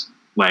Oz,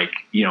 like,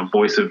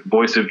 voice of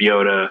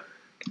Yoda,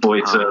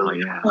 voice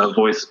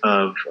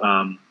of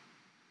a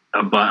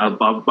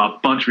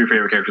bunch of your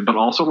favorite characters, but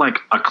also like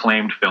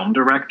acclaimed film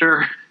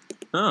director,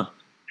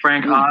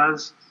 Frank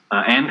Oz.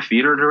 And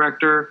theater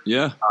director.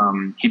 Yeah.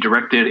 He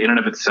directed In and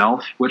of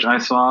Itself, which I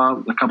saw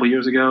a couple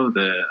years ago,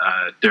 the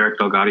Derek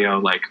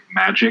Delgadio like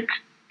magic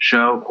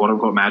show, quote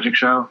unquote magic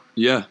show.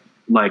 Yeah.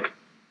 Like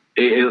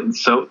it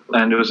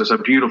was just a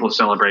beautiful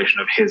celebration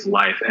of his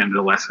life and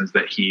the lessons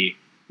that he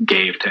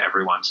gave to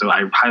everyone. So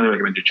I highly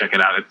recommend you check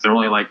it out. They're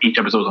only like, each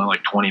episode is only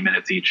like 20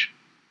 minutes each.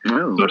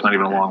 Oh. So it's not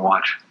even a long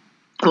watch.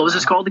 What was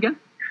this called again?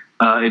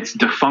 It's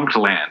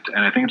Defunctland,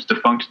 and I think it's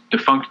Defunct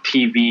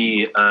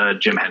TV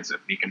Jim Henson.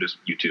 You can just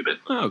YouTube it.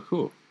 Oh,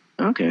 cool.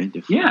 Okay.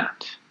 Defunct. Yeah.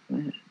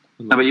 How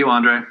about you,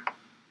 Andre?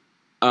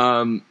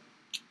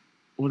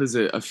 What is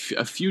it? A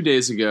few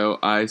days ago,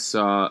 I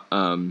saw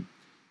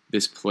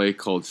this play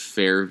called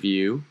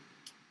Fairview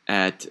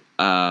at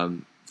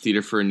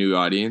Theater for a New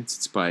Audience.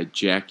 It's by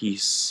Jackie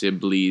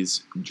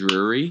Sibley's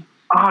Drury.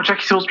 Oh,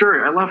 Jackie Sibley's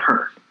Drury. I love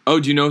her.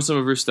 Oh, do you know some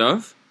of her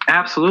stuff?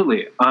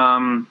 Absolutely.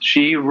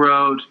 She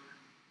wrote...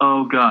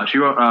 Oh gosh,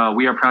 we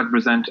are proud to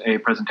present a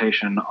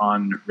presentation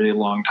on really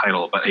long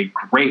title, but a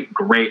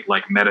great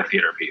like meta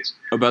theater piece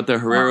about the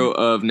Herero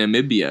of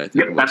Namibia.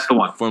 Yep, that's the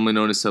one. Formerly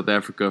known as South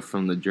Africa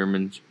from the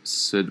German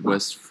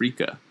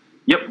Zuidwest-Afrika.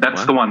 Yep,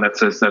 that's the one.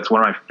 That's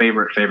one of my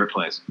favorite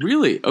plays.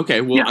 Really?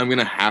 Okay. Well, yeah. I'm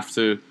gonna have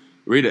to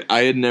read it.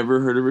 I had never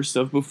heard of her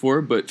stuff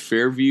before, but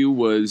Fairview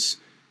was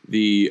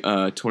the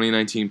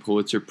 2019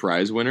 Pulitzer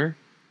Prize winner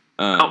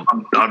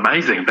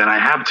Amazing. Then I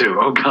have to.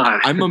 Oh,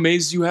 God. I'm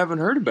amazed you haven't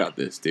heard about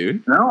this,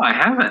 dude. No, I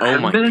haven't. I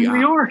haven't my been in God. New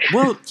York.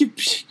 Well,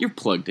 you're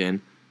plugged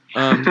in.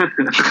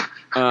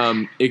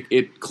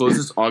 It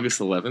closes August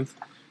 11th.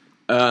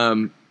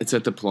 It's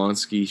at the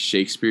Polanski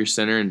Shakespeare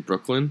Center in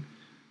Brooklyn.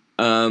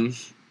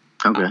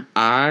 Okay.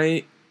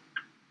 I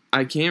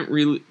can't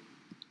really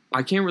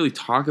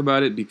talk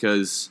about it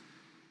because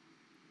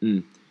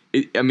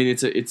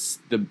it's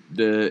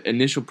the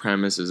initial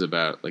premise is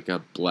about like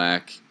a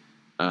black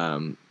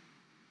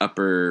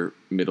upper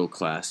middle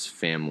class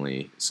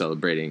family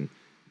celebrating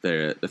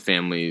the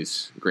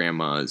family's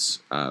grandma's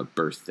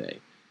birthday,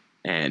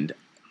 and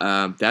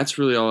that's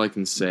really all I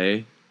can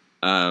say.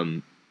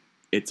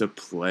 It's a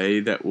play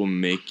that will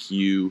make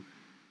you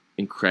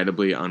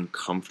incredibly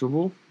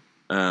uncomfortable.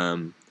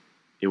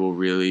 It will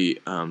really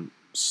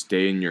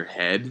stay in your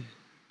head,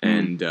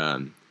 and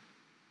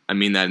I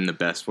mean that in the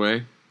best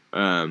way.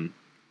 And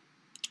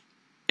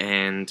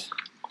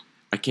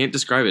I can't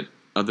describe it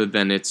other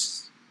than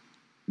it's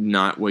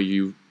not what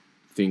you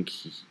think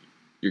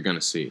you're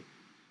gonna see.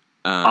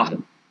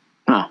 Awesome.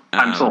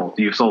 I'm sold.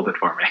 You sold it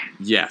for me.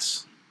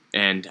 Yes,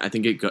 and I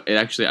think it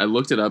actually. I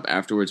looked it up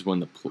afterwards when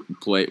the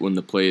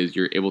play is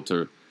you're able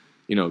to,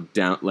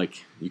 down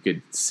like you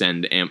could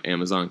send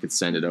Amazon could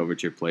send it over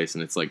to your place,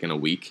 and it's like in a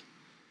week.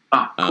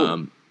 Oh,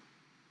 cool.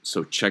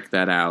 So check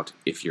that out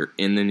if you're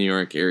in the New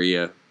York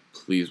area.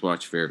 Please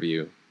watch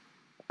Fairview.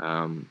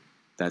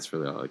 That's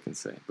really all I can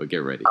say. But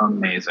get ready.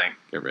 Amazing.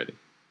 Get ready.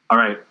 All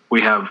right,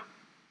 we have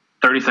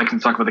 30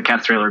 seconds to talk about the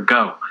Cats trailer.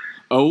 Go.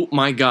 Oh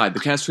my God, the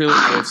Cats trailer!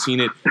 I have seen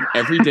it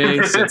every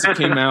day since it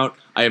came out.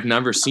 I have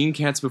never seen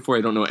Cats before.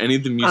 I don't know any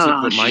of the music,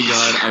 but my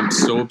God, I'm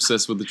so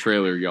obsessed with the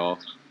trailer, y'all.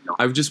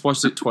 I've just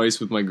watched it twice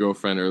with my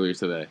girlfriend earlier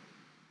today.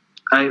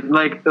 As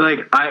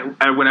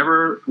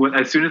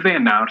soon as they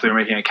announced they were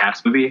making a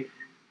Cats movie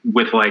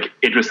with like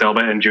Idris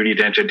Elba and Judi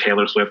Dench and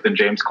Taylor Swift and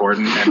James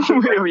Corden and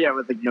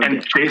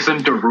Jason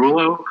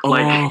Derulo,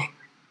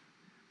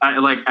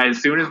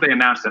 as soon as they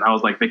announced it, I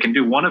was like, they can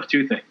do one of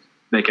two things.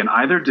 They can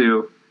either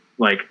do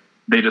like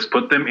they just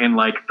put them in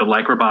like the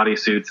Lycra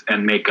bodysuits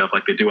and makeup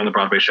like they do on the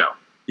Broadway show.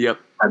 Yep,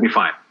 that'd be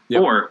fine.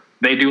 Yep. Or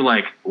they do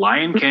like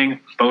Lion King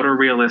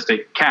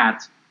photorealistic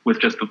cats with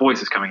just the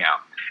voices coming out.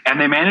 And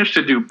they managed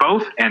to do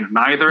both and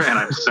neither, and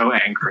I'm so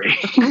angry.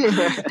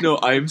 No,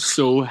 I'm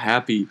so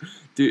happy.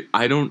 Dude,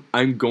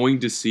 I'm going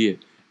to see it.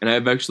 And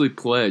I've actually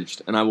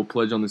pledged, and I will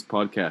pledge on this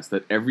podcast,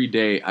 that every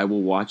day I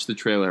will watch the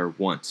trailer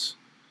once.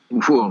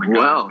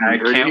 Well, I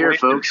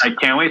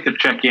can't wait to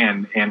check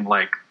in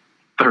like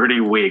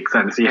 30 weeks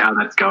and see how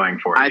that's going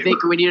for you. I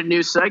think we need a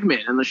new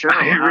segment in the show.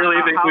 I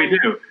really think we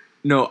do.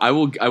 No, I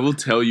will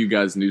tell you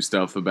guys new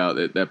stuff about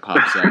it that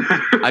pops up.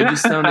 I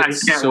just found it I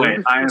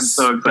am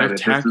so excited.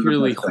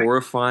 Spectacularly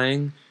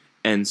horrifying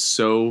and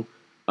so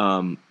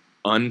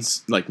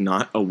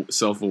not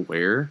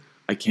self-aware.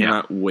 I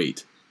cannot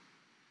wait.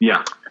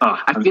 Yeah.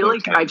 I feel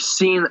like I've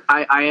seen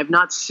I have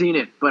not seen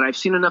it, but I've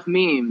seen enough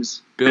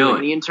memes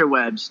on the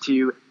interwebs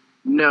to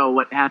know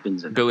what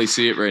happens in it. Billy,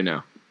 see it right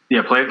now.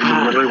 Yeah,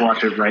 literally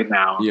watch it right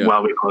now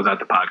while we close out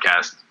the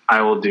podcast.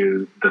 I will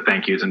do the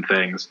thank yous and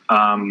things.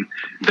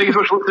 Thank you so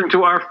much for listening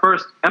to our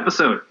first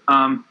episode.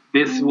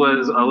 This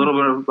was a little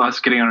bit of us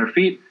getting on our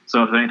feet,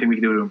 so if there's anything we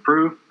can do to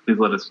improve, please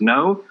let us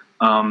know.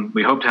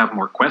 We hope to have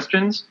more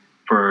questions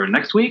for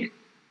next week.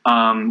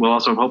 We'll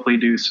also hopefully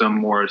do some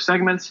more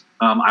segments.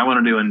 I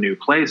want to do a new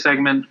play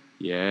segment.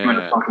 Yeah. I'm going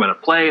to talk about a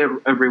play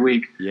every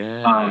week.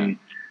 Yeah.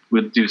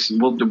 We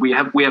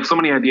have so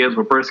many ideas.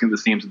 We're bursting at the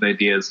seams with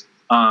ideas.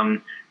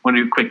 Want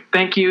to do quick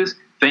thank yous.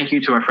 Thank you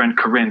to our friend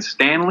Corinne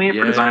Stanley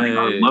for designing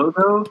our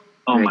logo.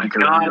 Oh my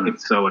God,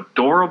 it's so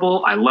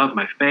adorable. I love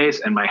my face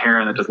and my hair,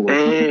 and that does a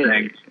little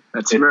thing.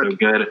 It's so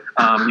good.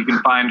 You can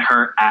find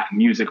her at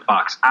Music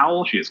Box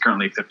Owl. She is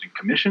currently accepting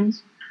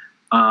commissions.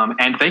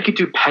 And thank you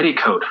to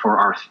Petticoat for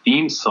our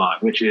theme song,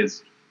 which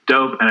is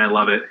dope, and I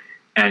love it.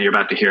 And you're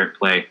about to hear it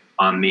play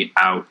on the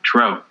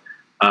outro.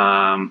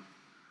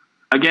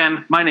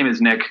 Again, my name is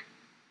Nick.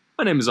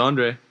 My name is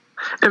Andre.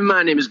 And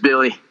my name is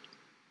Billy.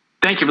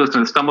 Thank you for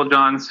listening to Stumble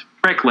Johns.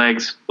 Break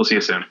legs. We'll see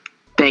you soon.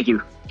 Thank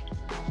you.